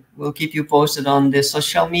 So we'll keep you posted on the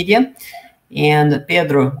social media. And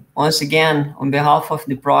Pedro, once again, on behalf of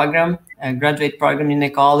the program, graduate program in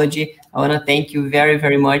ecology, I want to thank you very,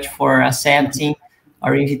 very much for accepting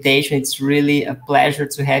our invitation. It's really a pleasure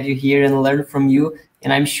to have you here and learn from you.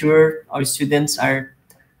 And I'm sure our students are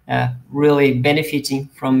really benefiting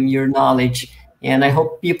from your knowledge. And I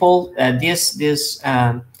hope people, this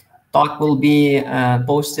talk will be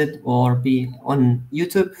posted or be on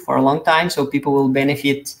YouTube for a long time, so people will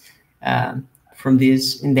benefit from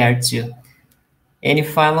this in there too. Any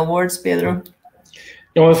final words, Pedro?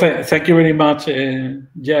 Well, thank you very much,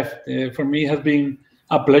 Jeff. For me, it has been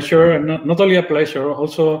a pleasure, and not only a pleasure,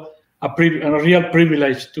 also a real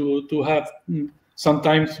privilege to have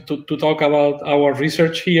sometimes to talk about our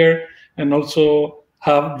research here, and also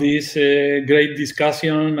have this great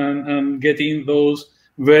discussion and getting those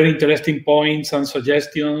very interesting points and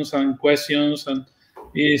suggestions and questions, and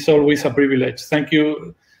it's always a privilege. Thank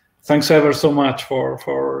you. Thanks ever so much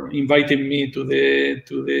for inviting me to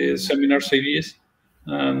the seminar series,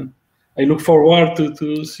 and I look forward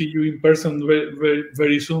to see you in person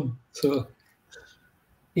very soon. So,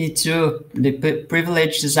 me too. The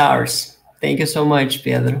privilege is ours. Thank you so much,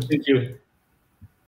 Pedro. Thank you.